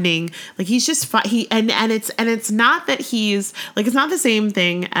happening. Like he's just and it's not that he's like, it's not the same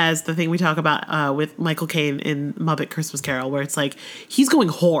thing as the thing we talk about with Michael Caine in Muppet Christmas Carol, where it's like he's going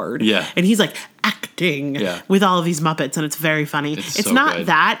hard, and he's like acting with all of these Muppets, and it's very funny. It's so not good.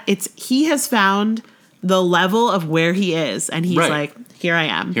 That it's he has found the level of where he is, and he's like, here I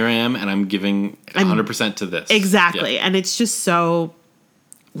am, and I'm giving 100% to this. Exactly, and it's just so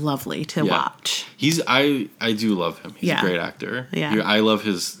lovely to watch. I do love him. He's a great actor. Yeah. I love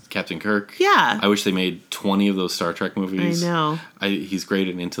his Captain Kirk. Yeah. I wish they made 20 of those Star Trek movies. I know. He's great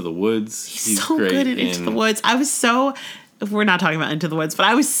in Into the Woods. He's so great in Into the Woods. We're not talking about Into the Woods, but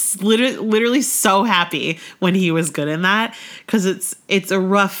I was literally so happy when he was good in that, because it's a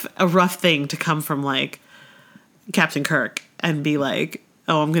rough thing to come from like Captain Kirk and be like,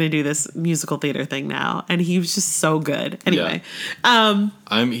 oh, I'm going to do this musical theater thing now. And he was just so good. Anyway.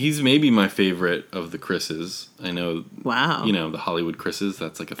 He's maybe my favorite of the Chris's. I know. Wow. You know, the Hollywood Chris's,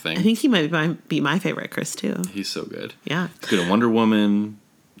 that's like a thing. I think he might be my favorite Chris too. He's so good. Yeah. He's good in Wonder Woman.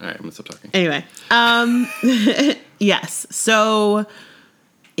 All right, I'm going to stop talking. Anyway. Yes. So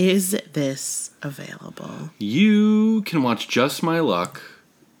is this available? You can watch Just My Luck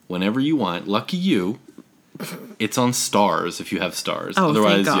whenever you want. Lucky you. It's on Stars if you have Stars. Oh,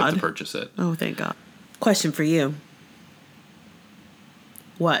 otherwise, thank God. you have to purchase it. Oh, thank God. Question for you.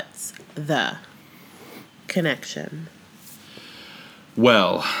 What's the connection?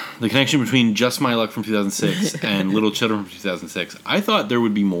 Well, the connection between Just My Luck from 2006 and Little Children from 2006, I thought there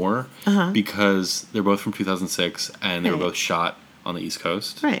would be more because they're both from 2006 and they were both shot on the East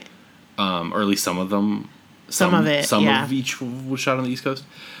Coast. Right. Or at least some of them. Some of each was shot on the East Coast.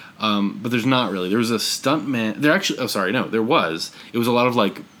 But there's not really. There was a stuntman. There actually. Oh, sorry. No, there was. It was a lot of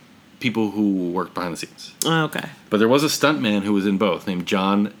like people who worked behind the scenes. Oh, okay. But there was a stuntman who was in both, named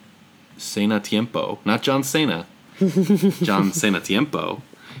John Cena Tiempo, not John Cena. John Cena Tiempo.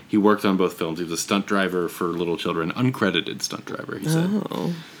 He worked on both films. He was a stunt driver for Little Children, uncredited stunt driver. He said.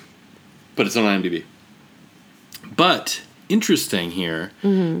 Oh. But it's on IMDb. But interesting here,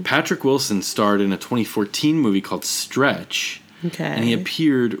 Patrick Wilson starred in a 2014 movie called Stretch. Okay. And he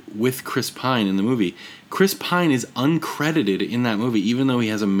appeared with Chris Pine in the movie. Chris Pine is uncredited in that movie, even though he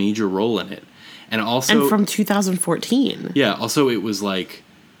has a major role in it. And from 2014. Yeah, also it was like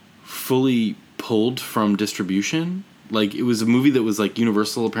fully pulled from distribution. Like it was a movie that was like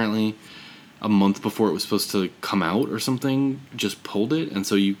Universal apparently a month before it was supposed to come out or something, just pulled it. And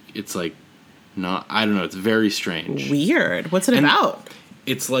so it's like not, I don't know, it's very strange. Weird. What's it about?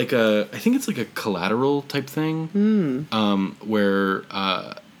 It's like I think it's like a Collateral type thing, where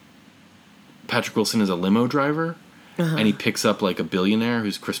Patrick Wilson is a limo driver, and he picks up like a billionaire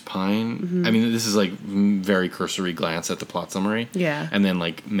who's Chris Pine. I mean, this is like very cursory glance at the plot summary. Yeah. And then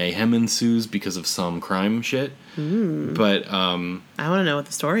like mayhem ensues because of some crime shit. But I want to know what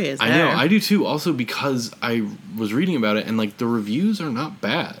the story is. I know, I do too. Also because I was reading about it, and like the reviews are not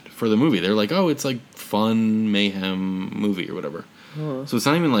bad for the movie. They're like, oh, it's like fun mayhem movie or whatever. So it's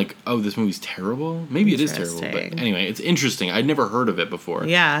not even like, oh, this movie's terrible. Maybe it is terrible. But anyway, it's interesting. I'd never heard of it before.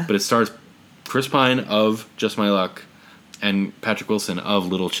 Yeah. But it stars Chris Pine of Just My Luck and Patrick Wilson of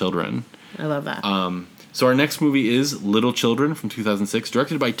Little Children. I love that. So our next movie is Little Children from 2006,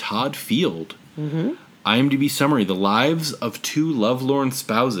 directed by Todd Field. IMDb summary: the lives of two lovelorn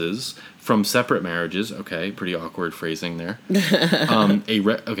spouses from separate marriages. Okay, pretty awkward phrasing there.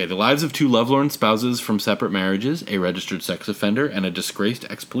 The lives of two lovelorn spouses from separate marriages, a registered sex offender, and a disgraced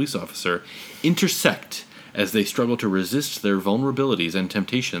ex-police officer intersect as they struggle to resist their vulnerabilities and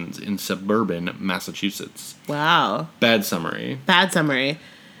temptations in suburban Massachusetts. Wow. Bad summary.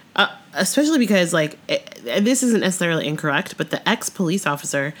 Especially because, like, this isn't necessarily incorrect, but the ex-police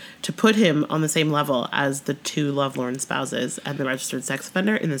officer, to put him on the same level as the two lovelorn spouses and the registered sex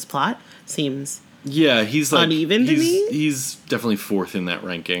offender in this plot seems he's like uneven to me. He's definitely fourth in that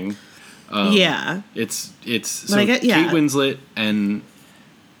ranking. It's so Kate Winslet and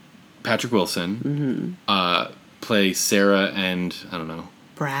Patrick Wilson play Sarah and I don't know.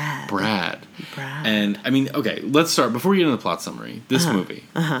 Brad. And I mean, okay, let's start before we get into the plot summary. This movie,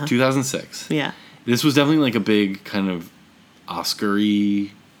 2006. Yeah. this was definitely like a big kind of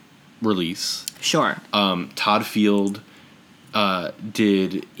Oscar-y release. Sure. Todd Field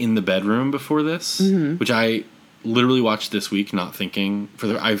did In the Bedroom before this, which I literally watched this week, not thinking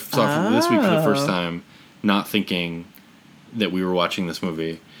I saw this week for the first time, not thinking that we were watching this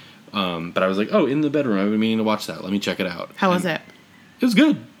movie. But I was like, oh, In the Bedroom. I've been meaning to watch that. Let me check it out. How was it? It was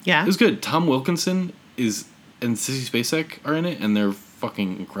good. Yeah? It was good. Tom Wilkinson and Sissy Spacek are in it, and they're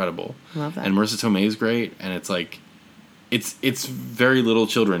fucking incredible. Love that. And Marissa Tomei is great, and it's like, it's very Little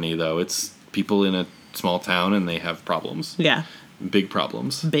Children-y, though. It's people in a small town, and they have problems. Yeah. Big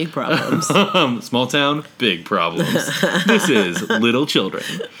problems. Big problems. Small town, big problems. This is Little Children.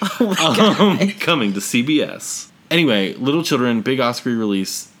 Oh my God. Coming to CBS. Anyway, Little Children, big Oscar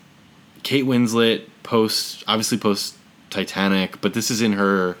release. Kate Winslet obviously post Titanic, but this is in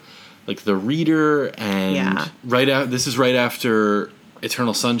her, like, The Reader, and this is right after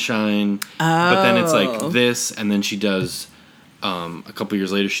Eternal Sunshine. But then it's like this, and then she does, a couple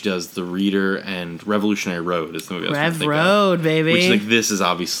years later, she does The Reader and Revolutionary Road is the movie I was trying to think Road, of. baby. Which, like, this is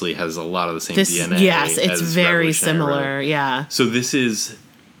obviously has a lot of the same DNA. Yes, it's as very Revolutionary similar, Road. yeah. So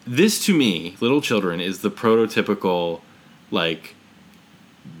this to me, Little Children, is the prototypical, like,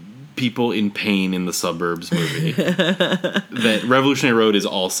 people in pain in the suburbs movie. That Revolutionary Road is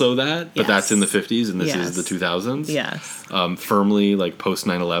also that, but that's in the 50s, and this is the 2000s. Yes. Firmly, like, post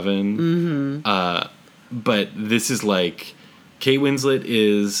 9/11. But this is like, Kate Winslet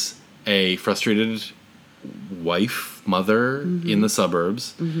is a frustrated mother in the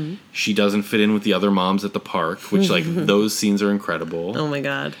suburbs. She doesn't fit in with the other moms at the park, which, like, those scenes are incredible. Oh my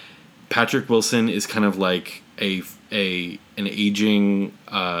God. Patrick Wilson is kind of like an aging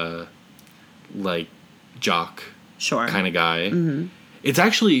like jock kind of guy. It's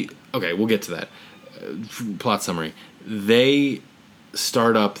actually okay, we'll get to that. Plot summary. They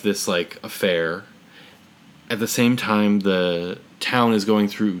start up this, like, affair. At the same time, the town is going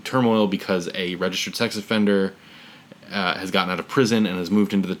through turmoil because a registered sex offender has gotten out of prison and has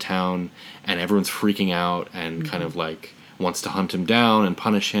moved into the town, and everyone's freaking out and kind of, like, wants to hunt him down and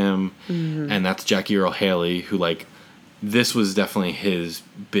punish him. And that's Jackie Earle Haley, who, like, this was definitely his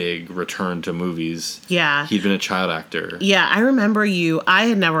big return to movies. Yeah. He'd been a child actor. Yeah, I remember I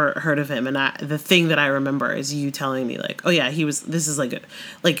had never heard of him, and the thing that I remember is you telling me, like, oh yeah, this is like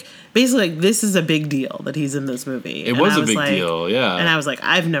basically, like, this is a big deal that he's in this movie. It was a big deal, yeah. And I was like,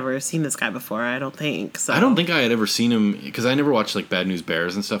 I've never seen this guy before, I don't think. So I don't think I had ever seen him, because I never watched, like, Bad News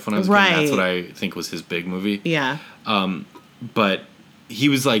Bears and stuff when I was a kid. That's what I think was his big movie. Yeah. But he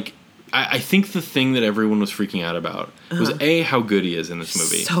was, like, I think the thing that everyone was freaking out about was, A, how good he is in this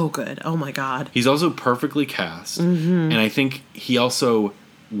movie. So good. Oh, my God. He's also perfectly cast. And I think he also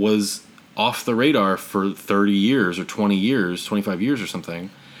was off the radar for 30 years or 20 years, 25 years or something,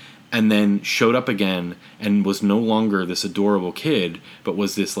 and then showed up again and was no longer this adorable kid, but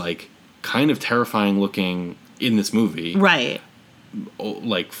was this, like, kind of terrifying looking, in this movie, right,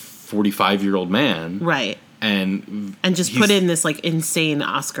 like, 45-year-old man. Right. And just put in this, like, insane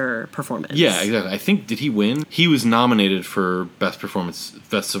Oscar performance. Yeah, exactly. I think, did he win? He was nominated for Best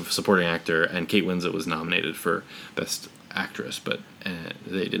Supporting Actor, and Kate Winslet was nominated for Best Actress, but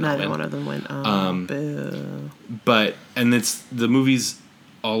they did not win. Neither one of them went. Oh, boo. But, and the movie's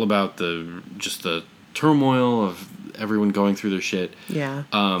all about the turmoil of everyone going through their shit. Yeah.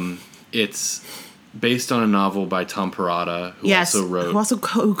 It's based on a novel by Tom Perrotta, who also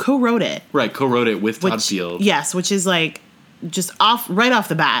co-wrote it. Right, co-wrote it with Todd Field. Yes, which is, like, just right off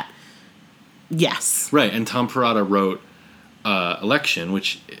the bat. Yes. Right, and Tom Perrotta wrote Election,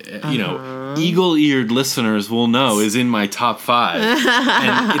 which, you know, eagle-eared listeners will know is in my top 5.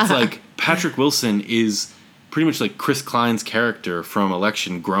 And it's like, Patrick Wilson is pretty much like Chris Klein's character from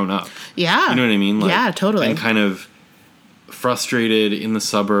Election grown up. Yeah. You know what I mean? Like, yeah, totally. And kind of frustrated in the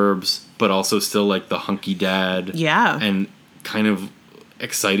suburbs, but also still, like, the hunky dad. Yeah. And kind of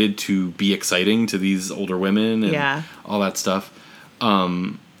excited to be exciting to these older women and all that stuff.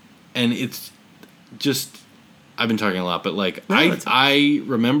 And it's just, I've been talking a lot, but, like, I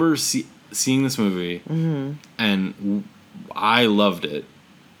remember seeing this movie and I loved it.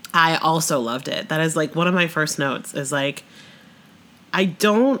 I also loved it. That is, like, one of my first notes is, like, I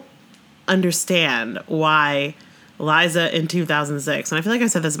don't understand why Liza in 2006, and I feel like I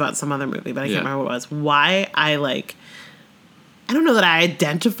said this about some other movie, but I can't remember what it was, why I don't know that I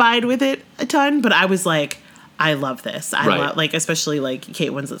identified with it a ton, but I was like, I love this. I love, like, especially, like,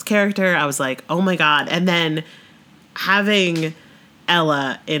 Kate Winslet's character. I was like, oh my God. And then having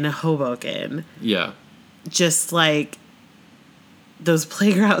Ella in Hoboken. Yeah. Just, like, those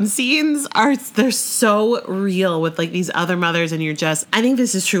playground scenes they're so real with like these other mothers, and I think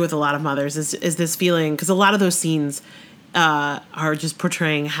this is true with a lot of mothers, is this feeling, because a lot of those scenes are just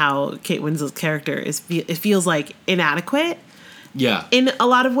portraying how Kate Winslet's character it feels like inadequate. Yeah. In a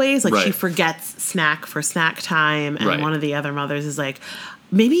lot of ways, like right. she forgets snack for snack time, and right. one of the other mothers is like,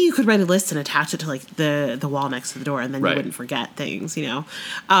 maybe you could write a list and attach it to like the wall next to the door, and then right. you wouldn't forget things, you know?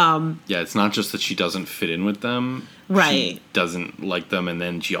 Yeah, it's not just that she doesn't fit in with them. Right. She doesn't like them, and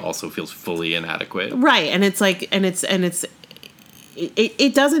then she also feels fully inadequate. Right. And it's like,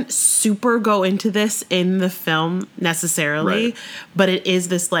 it doesn't super go into this in the film necessarily, right. but it is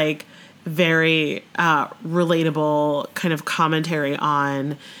this like very relatable kind of commentary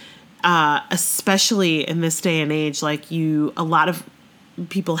on, especially in this day and age, like a lot of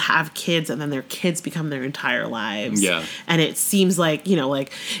people have kids and then their kids become their entire lives. Yeah. And it seems like, you know,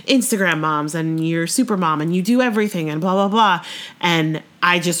 like Instagram moms and you're super mom and you do everything and blah, blah, blah. And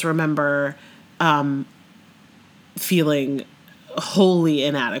I just remember feeling wholly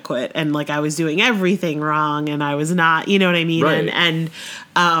inadequate and like I was doing everything wrong and I was not, you know what I mean? Right. And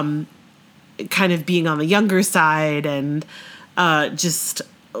kind of being on the younger side and just...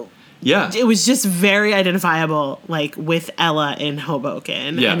 Yeah. It was just very identifiable, like, with Ella in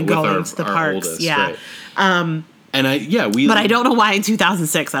Hoboken and going to the parks. Oldest, yeah. Right. And But I don't know why in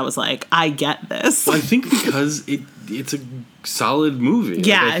 2006 I was like, I get this. Well, I think because it's a solid movie.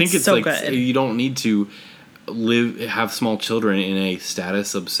 Yeah, like, I think it's so like good. You don't need to have small children in a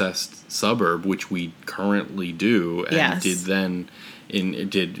status obsessed suburb, which we currently do and yes. did then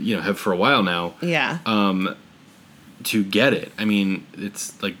have for a while now. Yeah. To get it. I mean,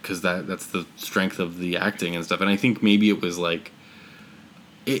 it's like, because that's the strength of the acting and stuff. And I think maybe it was like,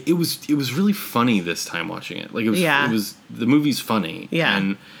 it was really funny this time watching it. Like, the movie's funny. Yeah.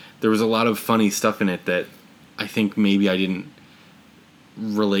 And there was a lot of funny stuff in it that I think maybe I didn't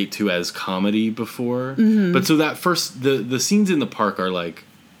relate to as comedy before. Mm-hmm. But so that first, the scenes in the park are like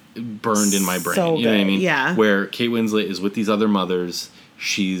burned in my brain. So you know what I good. mean? Yeah. Where Kate Winslet is with these other mothers.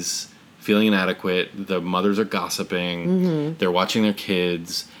 She's feeling inadequate. The mothers are gossiping. Mm-hmm. They're watching their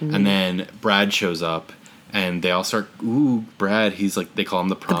kids. Mm-hmm. And then Brad shows up and they all start, ooh, Brad, he's like, they call him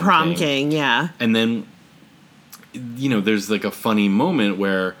the prom king, yeah. And then, you know, there's like a funny moment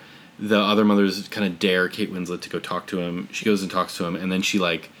where the other mothers kind of dare Kate Winslet to go talk to him. She goes and talks to him, and then she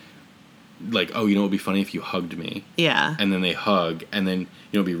like, oh, you know what would be funny if you hugged me? Yeah. And then they hug, and then, you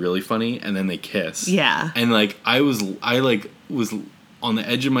know, it'd be really funny, and then they kiss. Yeah. And like, I was on the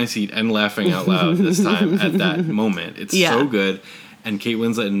edge of my seat and laughing out loud this time at that moment. It's so good. And Kate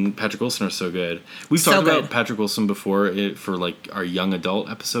Winslet and Patrick Wilson are so good. We've talked about Patrick Wilson before for like our young adult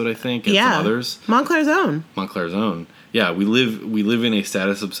episode, I think, and some others. Montclair's Own. Yeah, we live in a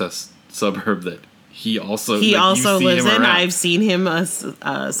status obsessed suburb that he also lives in. I've seen him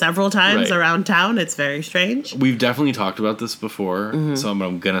several times right. around town. It's very strange. We've definitely talked about this before, mm-hmm. so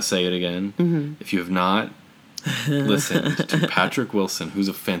I'm gonna say it again. Mm-hmm. If you have not listened to Patrick Wilson, who's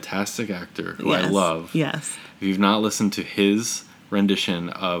a fantastic actor who I love. Yes. If you've not listened to his rendition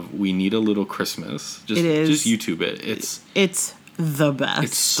of "We Need a Little Christmas," just YouTube it. It's the best.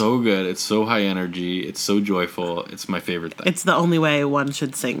 It's so good. It's so high energy. It's so joyful. It's my favorite thing. It's the only way one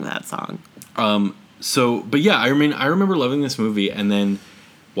should sing that song. But yeah, I remember loving this movie, and then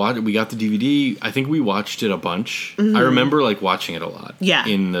we got the DVD. I think we watched it a bunch. Mm-hmm. I remember like watching it a lot. Yeah.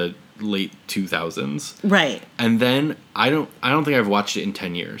 In the late 2000s. Right. And then I don't think I've watched it in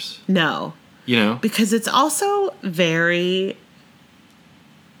 10 years. No. You know? Because it's also very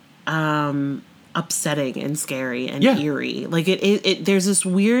upsetting and scary and eerie. Like it there's this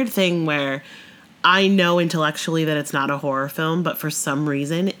weird thing where I know intellectually that it's not a horror film, but for some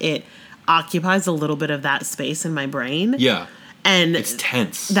reason it occupies a little bit of that space in my brain. Yeah. And it's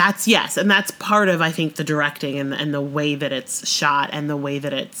tense. And that's part of, I think, the directing and the way that it's shot and the way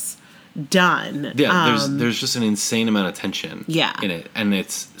that it's done. Yeah, there's just an insane amount of tension in it. And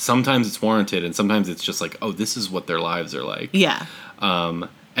sometimes it's warranted and sometimes it's just like, oh, this is what their lives are like. Yeah.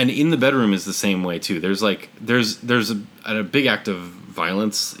 And In the Bedroom is the same way too. There's a big act of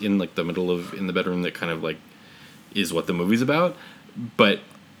violence in like the middle of In the Bedroom that kind of like is what the movie's about. But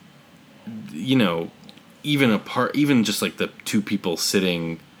you know, even just like the two people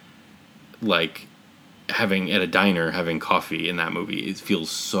sitting like having at a diner having coffee in that movie, it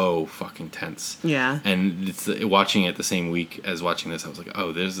feels so fucking tense. Yeah. And watching it the same week as watching this, I was like,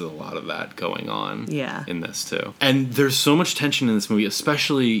 oh, there's a lot of that going on in this too. And there's so much tension in this movie,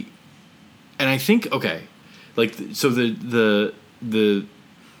 especially, and I think, okay, like, so the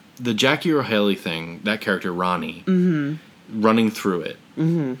Jackie Earle Haley thing, that character Ronnie, mm-hmm. running through it,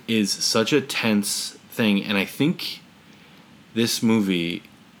 mm-hmm. is such a tense thing, and I think this movie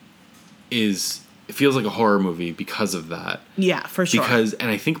it feels like a horror movie because of that. Yeah, for sure.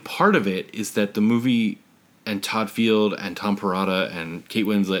 And I think part of it is that the movie and Todd Field and Tom Perrotta and Kate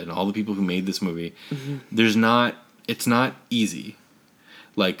Winslet and all the people who made this movie, it's not easy.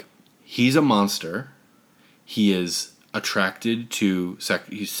 Like, he's a monster. He is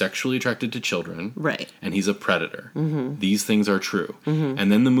he's sexually attracted to children. Right. And he's a predator. These things are true.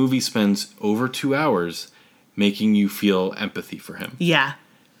 And then the movie spends over 2 hours making you feel empathy for him. Yeah.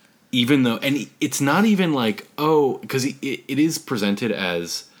 Even though, and it's not even like, because it is presented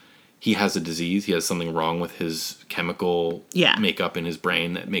as he has a disease, he has something wrong with his chemical makeup in his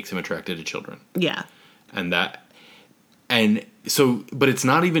brain that makes him attracted to children. Yeah. But it's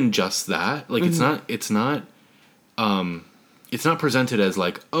not even just that. Like, it's not presented as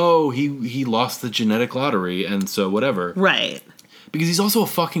like, he lost the genetic lottery and so whatever. Right. Because he's also a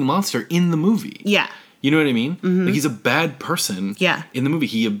fucking monster in the movie. Yeah. You know what I mean? Like, he's a bad person. Yeah. In the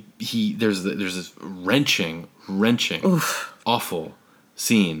movie, there's this wrenching, awful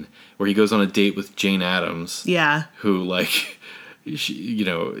scene where he goes on a date with Jane Addams. Yeah. Who, like, she,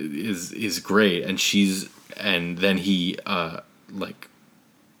 is great, and then he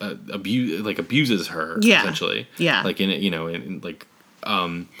abuses her. Yeah. Essentially. Yeah. Like, in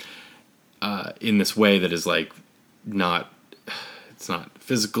this way that is like not. It's not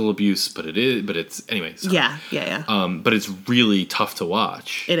physical abuse, but it is. But it's anyway. Sorry. Yeah. But it's really tough to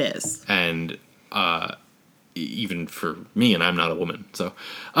watch. It is, and even for me, and I'm not a woman, so.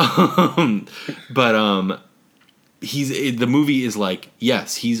 The movie is like,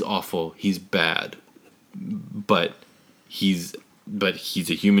 yes, he's awful, he's bad, but he's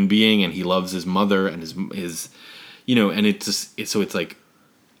a human being, and he loves his mother and his and it's like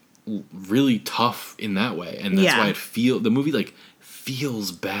really tough in that way, and that's why the movie like.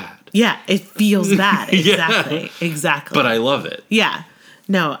 Feels bad. Yeah, it feels bad. Exactly. Exactly. But I love it. Yeah.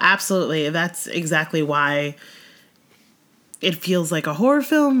 No, absolutely. That's exactly why it feels like a horror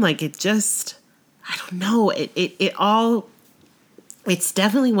film. Like, it just, I don't know. It's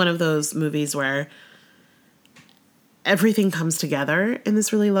definitely one of those movies where everything comes together in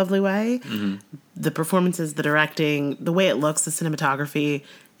this really lovely way. The performances, the directing, the way it looks, the cinematography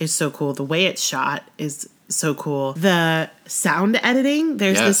is so cool. The way it's shot is so cool. The sound editing,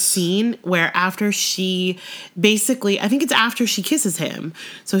 there's this scene where after she basically, I think it's after she kisses him,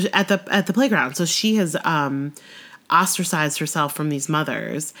 so at the playground, so she has ostracized herself from these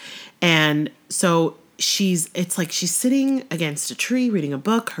mothers, and so it's like she's sitting against a tree reading a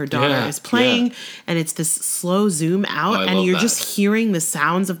book, her daughter is playing, and it's this slow zoom out, and you're just hearing the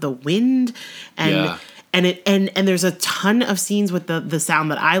sounds of the wind, and and there's a ton of scenes with the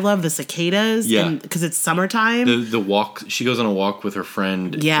sound that I love, the cicadas, because it's summertime. The walk, she goes on a walk with her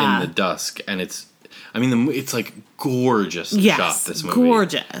friend in the dusk, and it's like gorgeous shot. This movie,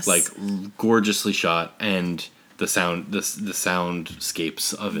 gorgeous, like gorgeously shot, and the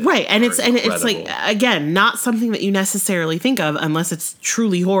soundscapes of it, right? And it's like, again, not something that you necessarily think of unless it's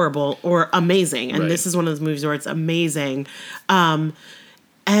truly horrible or amazing. And this is one of those movies where it's amazing.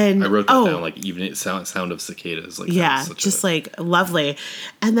 And I wrote that down, like, even sound of cicadas, like, like lovely.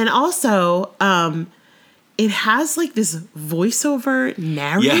 And then also, it has like this voiceover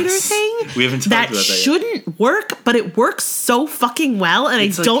narrator thing. We haven't talked about that shouldn't work, but it works so fucking well, and I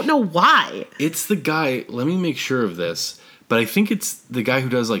don't know why. It's the guy. Let me make sure of this, but I think it's the guy who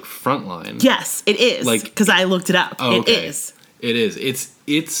does like Frontline. Yes, it is. Like, because I looked it up. It is. It is. It's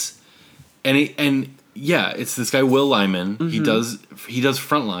this guy Will Lyman. He does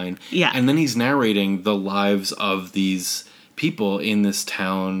Frontline. Yeah, and then he's narrating the lives of these people in this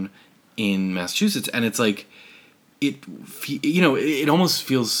town in Massachusetts, and it's like it almost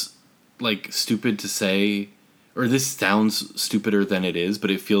feels like stupid to say, or this sounds stupider than it is, but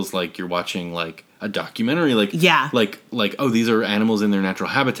it feels like you're watching like a documentary, like these are animals in their natural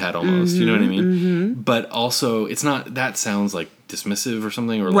habitat almost. You know what I mean? But also, it's not. That sounds like dismissive or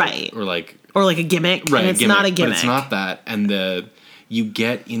something, or like a gimmick, right? And it's not a gimmick. But it's not that. And you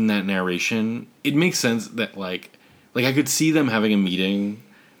get in that narration, it makes sense that like I could see them having a meeting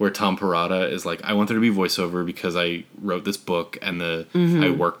where Tom Perrotta is like, I want there to be voiceover because I wrote this book and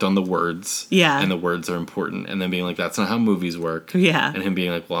I worked on the words, and the words are important, and then being like, that's not how movies work, and him being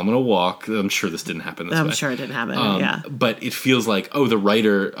like, well, I'm gonna walk. I'm sure this didn't happen this way. I'm sure it didn't happen. But it feels like, the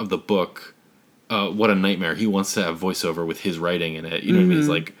writer of the book, what a nightmare. He wants to have voiceover with his writing in it. You know what I mean? It's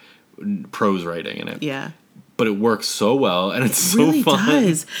like prose writing in it. Yeah. But it works so well, and it's so really fun. It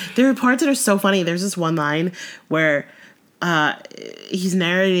does. There are parts that are so funny. There's this one line where he's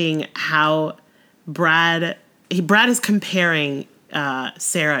narrating how Brad is comparing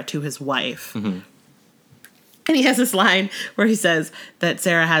Sarah to his wife. And And he has this line where he says that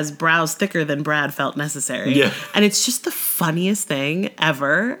Sarah has brows thicker than Brad felt necessary. Yeah. And it's just the funniest thing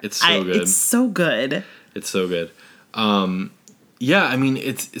ever. It's so good. It's so good. It's so good. Yeah, I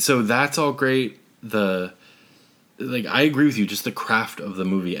mean, so that's all great. I agree with you, just the craft of the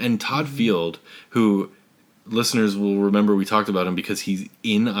movie. And Todd Field, who listeners will remember we talked about him because he's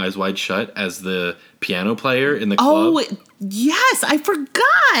in Eyes Wide Shut as the piano player in the club. Oh, yes, I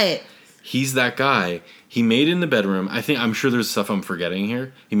forgot. He's that guy. He made In the Bedroom. I'm sure there's stuff I'm forgetting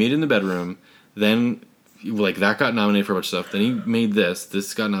here. He made In the Bedroom, then that got nominated for a bunch of stuff. Then he made this.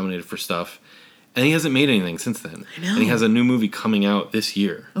 This got nominated for stuff. And he hasn't made anything since then. I know. And he has a new movie coming out this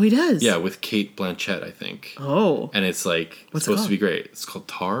year. Oh, he does? Yeah, with Cate Blanchett, I think. Oh. And it's supposed to be great. It's called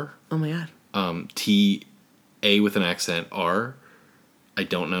Tar. Oh, my God. T-A with an accent, R. I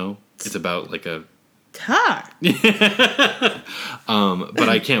don't know. It's about a... Tar. But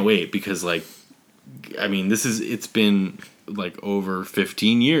I can't wait because, it's been, over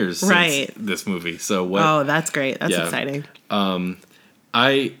 15 years since this movie. So what... Oh, that's great. That's exciting.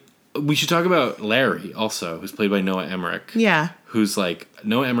 We should talk about Larry also, who's played by Noah Emmerich. Yeah. Who's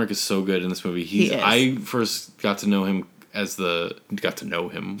Noah Emmerich is so good in this movie. He is. I first got to know him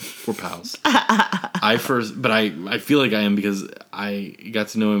we're pals. I feel like I am because I got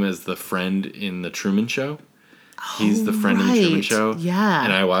to know him as the friend in the Truman Show. He's the friend in the Truman Show. Yeah.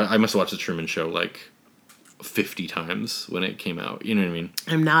 And I must have watched the Truman Show 50 times when it came out. You know what I mean?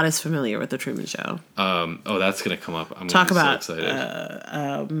 I'm not as familiar with the Truman Show. That's gonna come up. I'm Talk gonna be about so excited.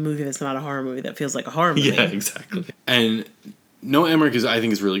 A movie that's not a horror movie that feels like a horror movie. Yeah, exactly. And Noah Emmerich is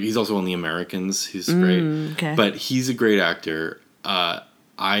really. He's also on The Americans. He's great. Okay. But he's a great actor.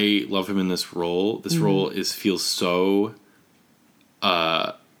 I love him in this role. This role feels so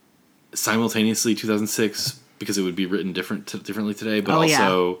simultaneously 2006 because it would be written differently today,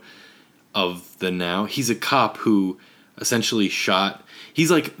 but of the now. He's a cop who essentially shot. He's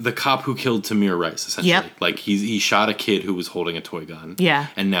the cop who killed Tamir Rice. Essentially, yep. He shot a kid who was holding a toy gun. Yeah,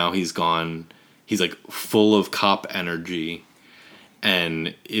 and now he's gone. He's full of cop energy,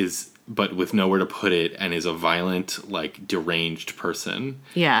 and but with nowhere to put it, and is a violent, deranged person.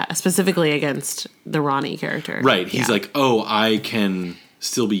 Yeah, specifically against the Ronnie character. Right. He's I can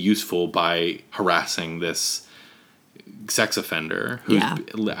still be useful by harassing this sex offender who's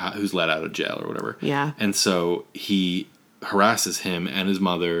let out of jail or whatever. Yeah. And so he harasses him and his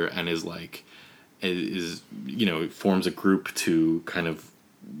mother and forms a group to kind of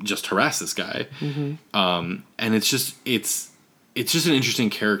just harass this guy. Mm-hmm. And it's just an interesting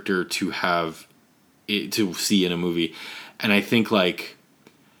character to have to see in a movie. And I think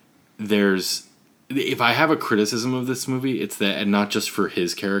if I have a criticism of this movie, it's that, and not just for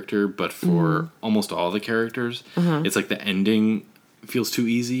his character, but for almost all the characters, it's the ending feels too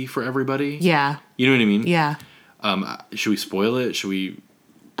easy for everybody. Yeah. You know what I mean? Yeah. Should we spoil it? Should we?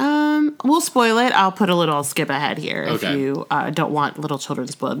 We'll spoil it. I'll put a little skip ahead here if Okay. you don't want little children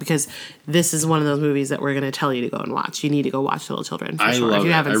spoiled, because this is one of those movies that we're going to tell you to go and watch. You need to go watch Little Children. For I sure, love if you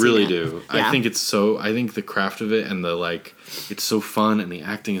it. haven't I seen really it. do. Yeah. I think the craft of it and it's so fun and the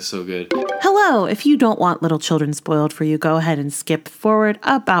acting is so good. Hello. If you don't want Little Children spoiled for you, go ahead and skip forward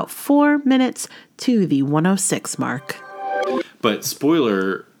about 4 minutes to the 106 mark. But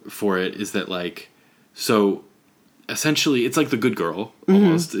spoiler for it is that so essentially it's The Good Girl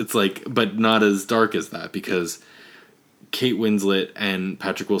almost. It's but not as dark as that, because Kate Winslet and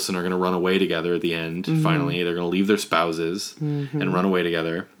Patrick Wilson are going to run away together at the end. Finally, they're going to leave their spouses and run away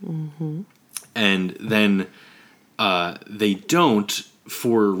together. And then they don't,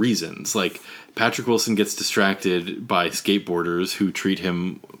 for reasons Patrick Wilson gets distracted by skateboarders who treat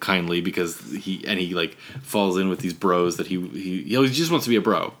him kindly because he falls in with these bros that he just wants to be a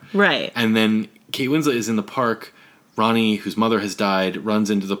bro. Right. And then Kate Winslet is in the park. Ronnie, whose mother has died, runs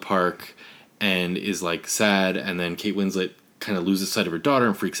into the park and is sad. And then Kate Winslet kind of loses sight of her daughter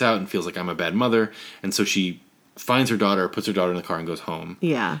and freaks out and feels I'm a bad mother. And so she finds her daughter, puts her daughter in the car, and goes home.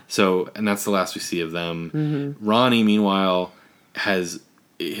 Yeah. So, and that's the last we see of them. Ronnie, meanwhile, his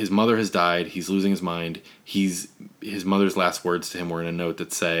mother has died. He's losing his mind. His mother's last words to him were in a note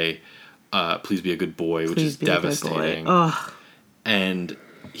that say, "Please be a good boy," which is devastating. Ugh. And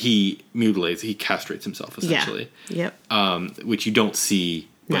he castrates himself essentially. Yeah. Yep. Which you don't see,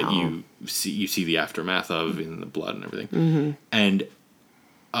 but No. you see the aftermath of in the blood and everything. And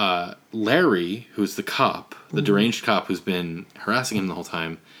Larry, who's the cop, the deranged cop who's been harassing him the whole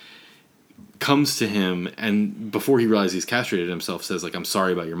time, comes to him and before he realizes he's castrated himself says I'm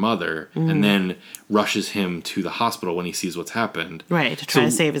sorry about your mother, and then rushes him to the hospital when he sees what's happened. Right, to try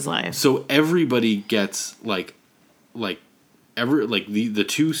to save his life. So everybody gets the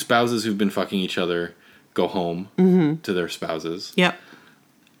two spouses who've been fucking each other go home to their spouses. Yep.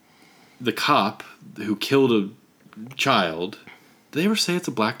 The cop who killed a child, did they ever say it's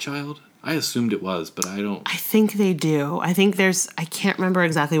a black child? I assumed it was, but I don't. I think they do. I think I can't remember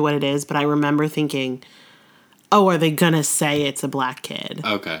exactly what it is, but I remember thinking, oh, are they going to say it's a black kid?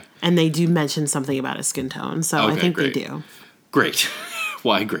 Okay. And they do mention something about his skin tone, so I think great. they do. Great.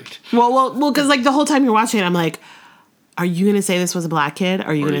 Why great? Well, because like the whole time you're watching it, I'm like, are you going to say this was a black kid? Or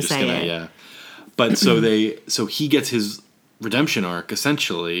are you going to say it? Yeah. But so he gets his redemption arc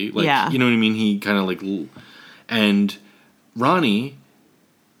essentially. Like, yeah. You know what I mean? He kind of like, and Ronnie,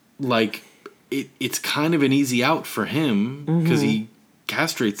 like, it's kind of an easy out for him because he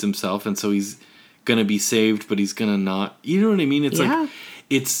castrates himself, and so he's gonna be saved, but he's gonna not. You know what I mean? It's like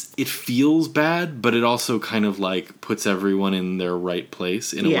it feels bad, but it also kind of like puts everyone in their right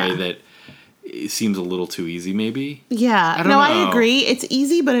place in a way that it seems a little too easy, maybe. Yeah, I don't know. I agree. It's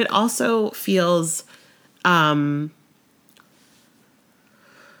easy, but it also feels.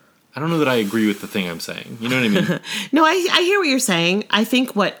 I don't know that I agree with the thing I'm saying. You know what I mean? No, I hear what you're saying. I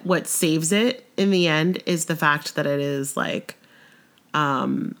think what saves it in the end is the fact that it is like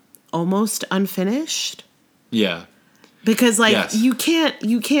almost unfinished. Yeah. Because like you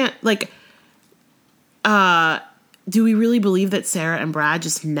can't like do we really believe that Sarah and Brad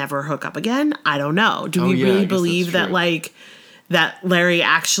just never hook up again? I don't know. Do we really believe that like that Larry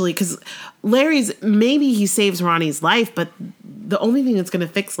actually, because maybe he saves Ronnie's life, but the only thing that's going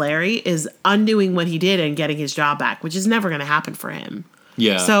to fix Larry is undoing what he did and getting his job back, which is never going to happen for him.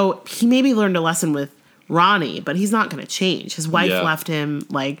 Yeah. So he maybe learned a lesson with Ronnie, but he's not going to change. His wife left him,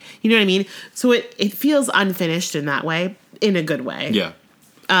 like, you know what I mean? So it feels unfinished in that way, in a good way. Yeah.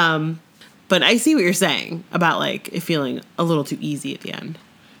 But I see what you're saying about, like, it feeling a little too easy at the end.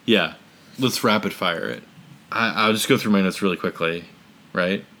 Yeah. Let's rapid fire it. I'll just go through my notes really quickly,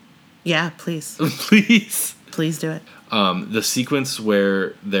 right? Yeah, please. Please. Please do it. The sequence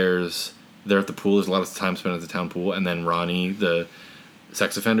where they're at the pool, there's a lot of time spent at the town pool, and then Ronnie, the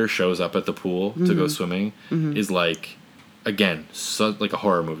sex offender, shows up at the pool to go swimming, is like, again, like a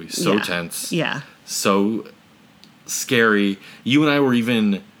horror movie. So tense. Yeah. So scary. You and I were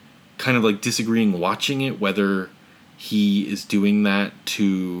even kind of like disagreeing watching it, whether he is doing that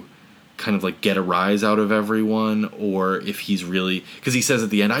to kind of like get a rise out of everyone, or if he's really, because he says at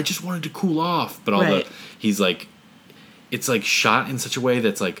the end, I just wanted to cool off, but he's like, it's like shot in such a way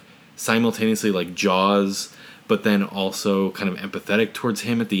that's like simultaneously like Jaws, but then also kind of empathetic towards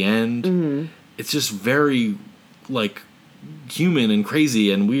him at the end. It's just very like human and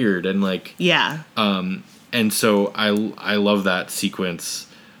crazy and weird and like and so I love that sequence.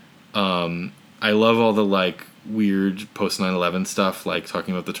 I love all the like weird post 9/11 stuff, like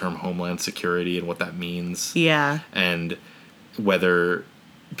talking about the term Homeland Security and what that means. Yeah. And whether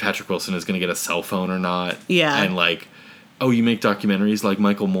Patrick Wilson is going to get a cell phone or not. Yeah. And like, oh, you make documentaries like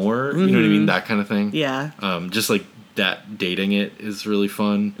Michael Moore? You know what I mean? That kind of thing. Yeah. Just like that, dating it is really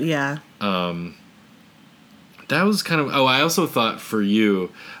fun. Yeah. That was kind of... Oh, I also thought for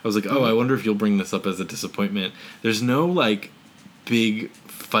you, I was like, oh, I wonder if you'll bring this up as a disappointment. There's no, like, big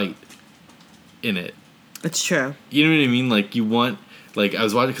fight in it. It's true. You know what I mean? Like, you want... Like, I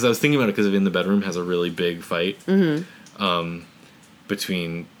was watching... Because I was thinking about it because In the Bedroom has a really big fight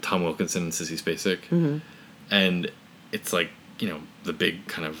between Tom Wilkinson and Sissy Spacek. And it's like, you know, the big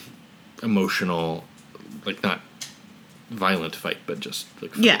kind of emotional, like, not violent fight, but just,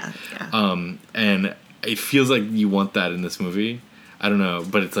 like, fight. Yeah. And it feels like you want that in this movie. I don't know,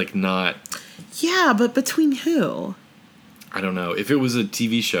 but it's, like, not... Yeah, but between who? I don't know. If it was a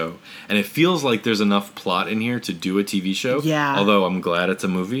TV show, and it feels like there's enough plot in here to do a TV show. Yeah. Although I'm glad it's a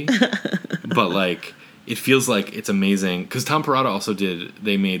movie. But, like, it feels like it's amazing. Because Tom Perrotta also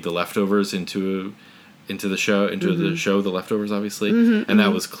they made The Leftovers into the show, The Leftovers, obviously. And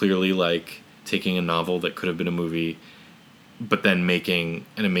that was clearly, like, taking a novel that could have been a movie, but then making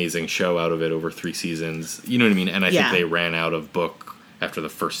an amazing show out of it over 3 seasons. You know what I mean? And I think they ran out of book after the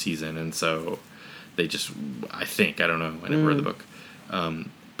first season, and so they just... I don't know. I never read the book.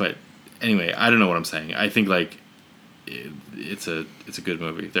 But anyway, I don't know what I'm saying. I think, like, it's a good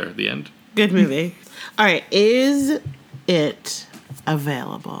movie there at the end. Good movie. All right. Is it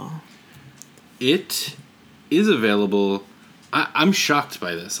available? It is available. I'm shocked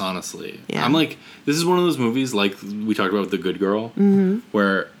by this, honestly. Yeah. I'm like, this is one of those movies, like we talked about with The Good Girl,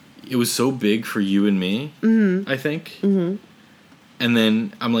 where it was so big for you and me, I think. And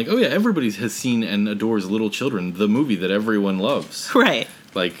then I'm like, oh yeah, everybody has seen and adores Little Children, the movie that everyone loves. Right.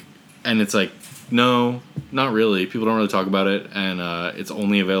 Like, and it's like, no, not really. People don't really talk about it, and it's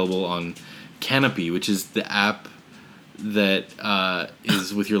only available on Kanopy, which is the app that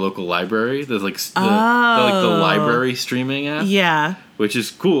is with your local library. There's like the library streaming app. Yeah. Which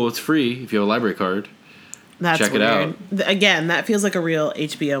is cool. It's free if you have a library card. That's Check weird. it out. Again, that feels like a real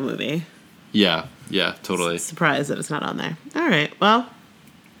HBO movie. Yeah, totally. Surprised that it's not on there. All right, well.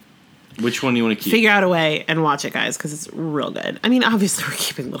 Which one do you want to keep? Figure out a way and watch it, guys, because it's real good. I mean, obviously we're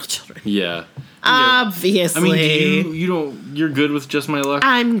keeping Little Children. Yeah. Obviously. I mean, you're good with Just My Luck?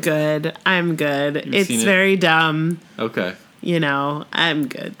 I'm good. It's very dumb. Okay. I'm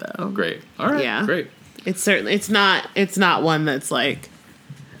good though. Great. All right. Yeah. Great. It's not one that's like,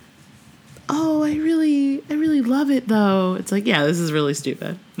 oh, I really love it though. It's like, yeah, this is really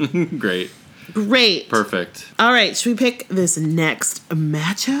stupid. Great. Perfect. All right, should we pick this next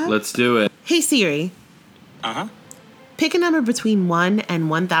matchup? Let's do it. Hey Siri. Uh-huh. Pick a number between 1 and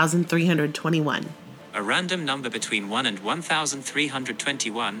 1,321. A random number between 1 and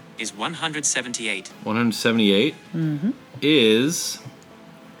 1,321 is 178. 178 is,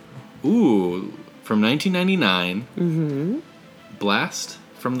 from 1999, Blast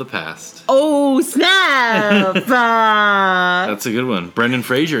from the Past. Oh, snap! That's a good one. Brendan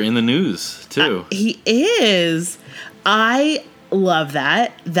Fraser in the news, too. He is. I love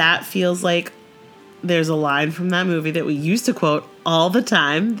that. That feels like there's a line from that movie that we used to quote all the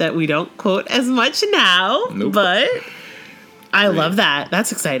time that we don't quote as much now. Nope. But I love that.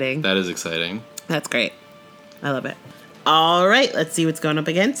 That's exciting. That is exciting. That's great. I love it. All right, let's see what's going up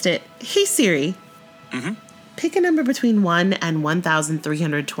against it. Hey, Siri. Mm-hmm. Pick a number between 1 and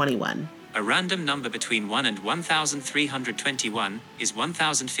 1,321. A random number between 1 and 1,321 is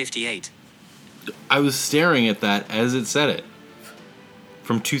 1,058. I was staring at that as it said it.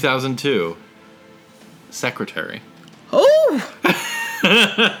 From 2002. Secretary. Oh!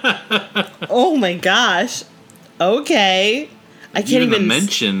 Oh my gosh. Okay. I can't even the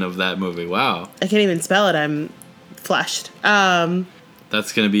mention of that movie. Wow. I can't even spell it. I'm flushed. That's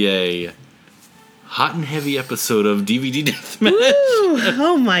going to be a hot and heavy episode of DVD Deathmatch.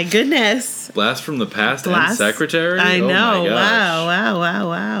 Oh my goodness. Blast from the Past and Secretary? I know. Oh my gosh.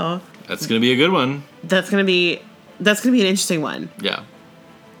 Wow. That's going to be a good one. That's going to be an interesting one. Yeah.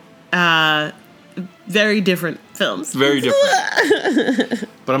 Very different films. Very different.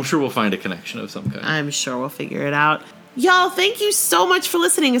 But I'm sure we'll find a connection of some kind. I'm sure we'll figure it out. Y'all, thank you so much for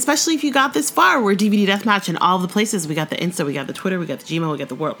listening, especially if you got this far. We're DVD Deathmatch in all the places. We got the Insta, we got the Twitter, we got the Gmail, we got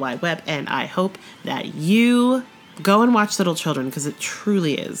the World Wide Web, and I hope that you go and watch Little Children, because it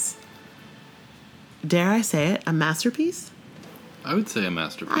truly is, dare I say it, a masterpiece? I would say a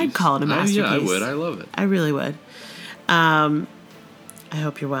masterpiece. I'd call it a masterpiece. Yeah, I would. I love it. I really would. I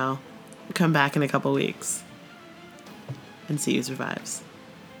hope you're well. Come back in a couple weeks and see who survives.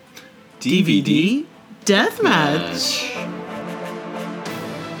 DVD Deathmatch.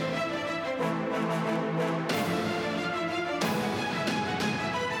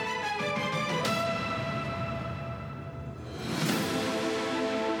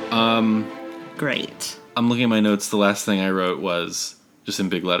 Great. I'm looking at my notes. The last thing I wrote was, just in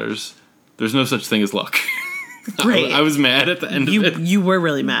big letters, there's no such thing as luck. Great. I was mad at the end of it. You were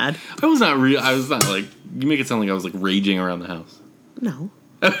really mad. I was not like, you make it sound like I was like raging around the house. No.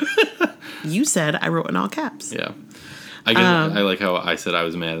 You said I wrote in all caps. Yeah. I guess I like how I said I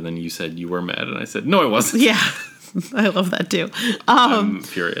was mad and then you said you were mad and I said, no, I wasn't. Yeah. I love that too. I'm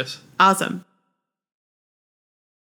furious. Awesome.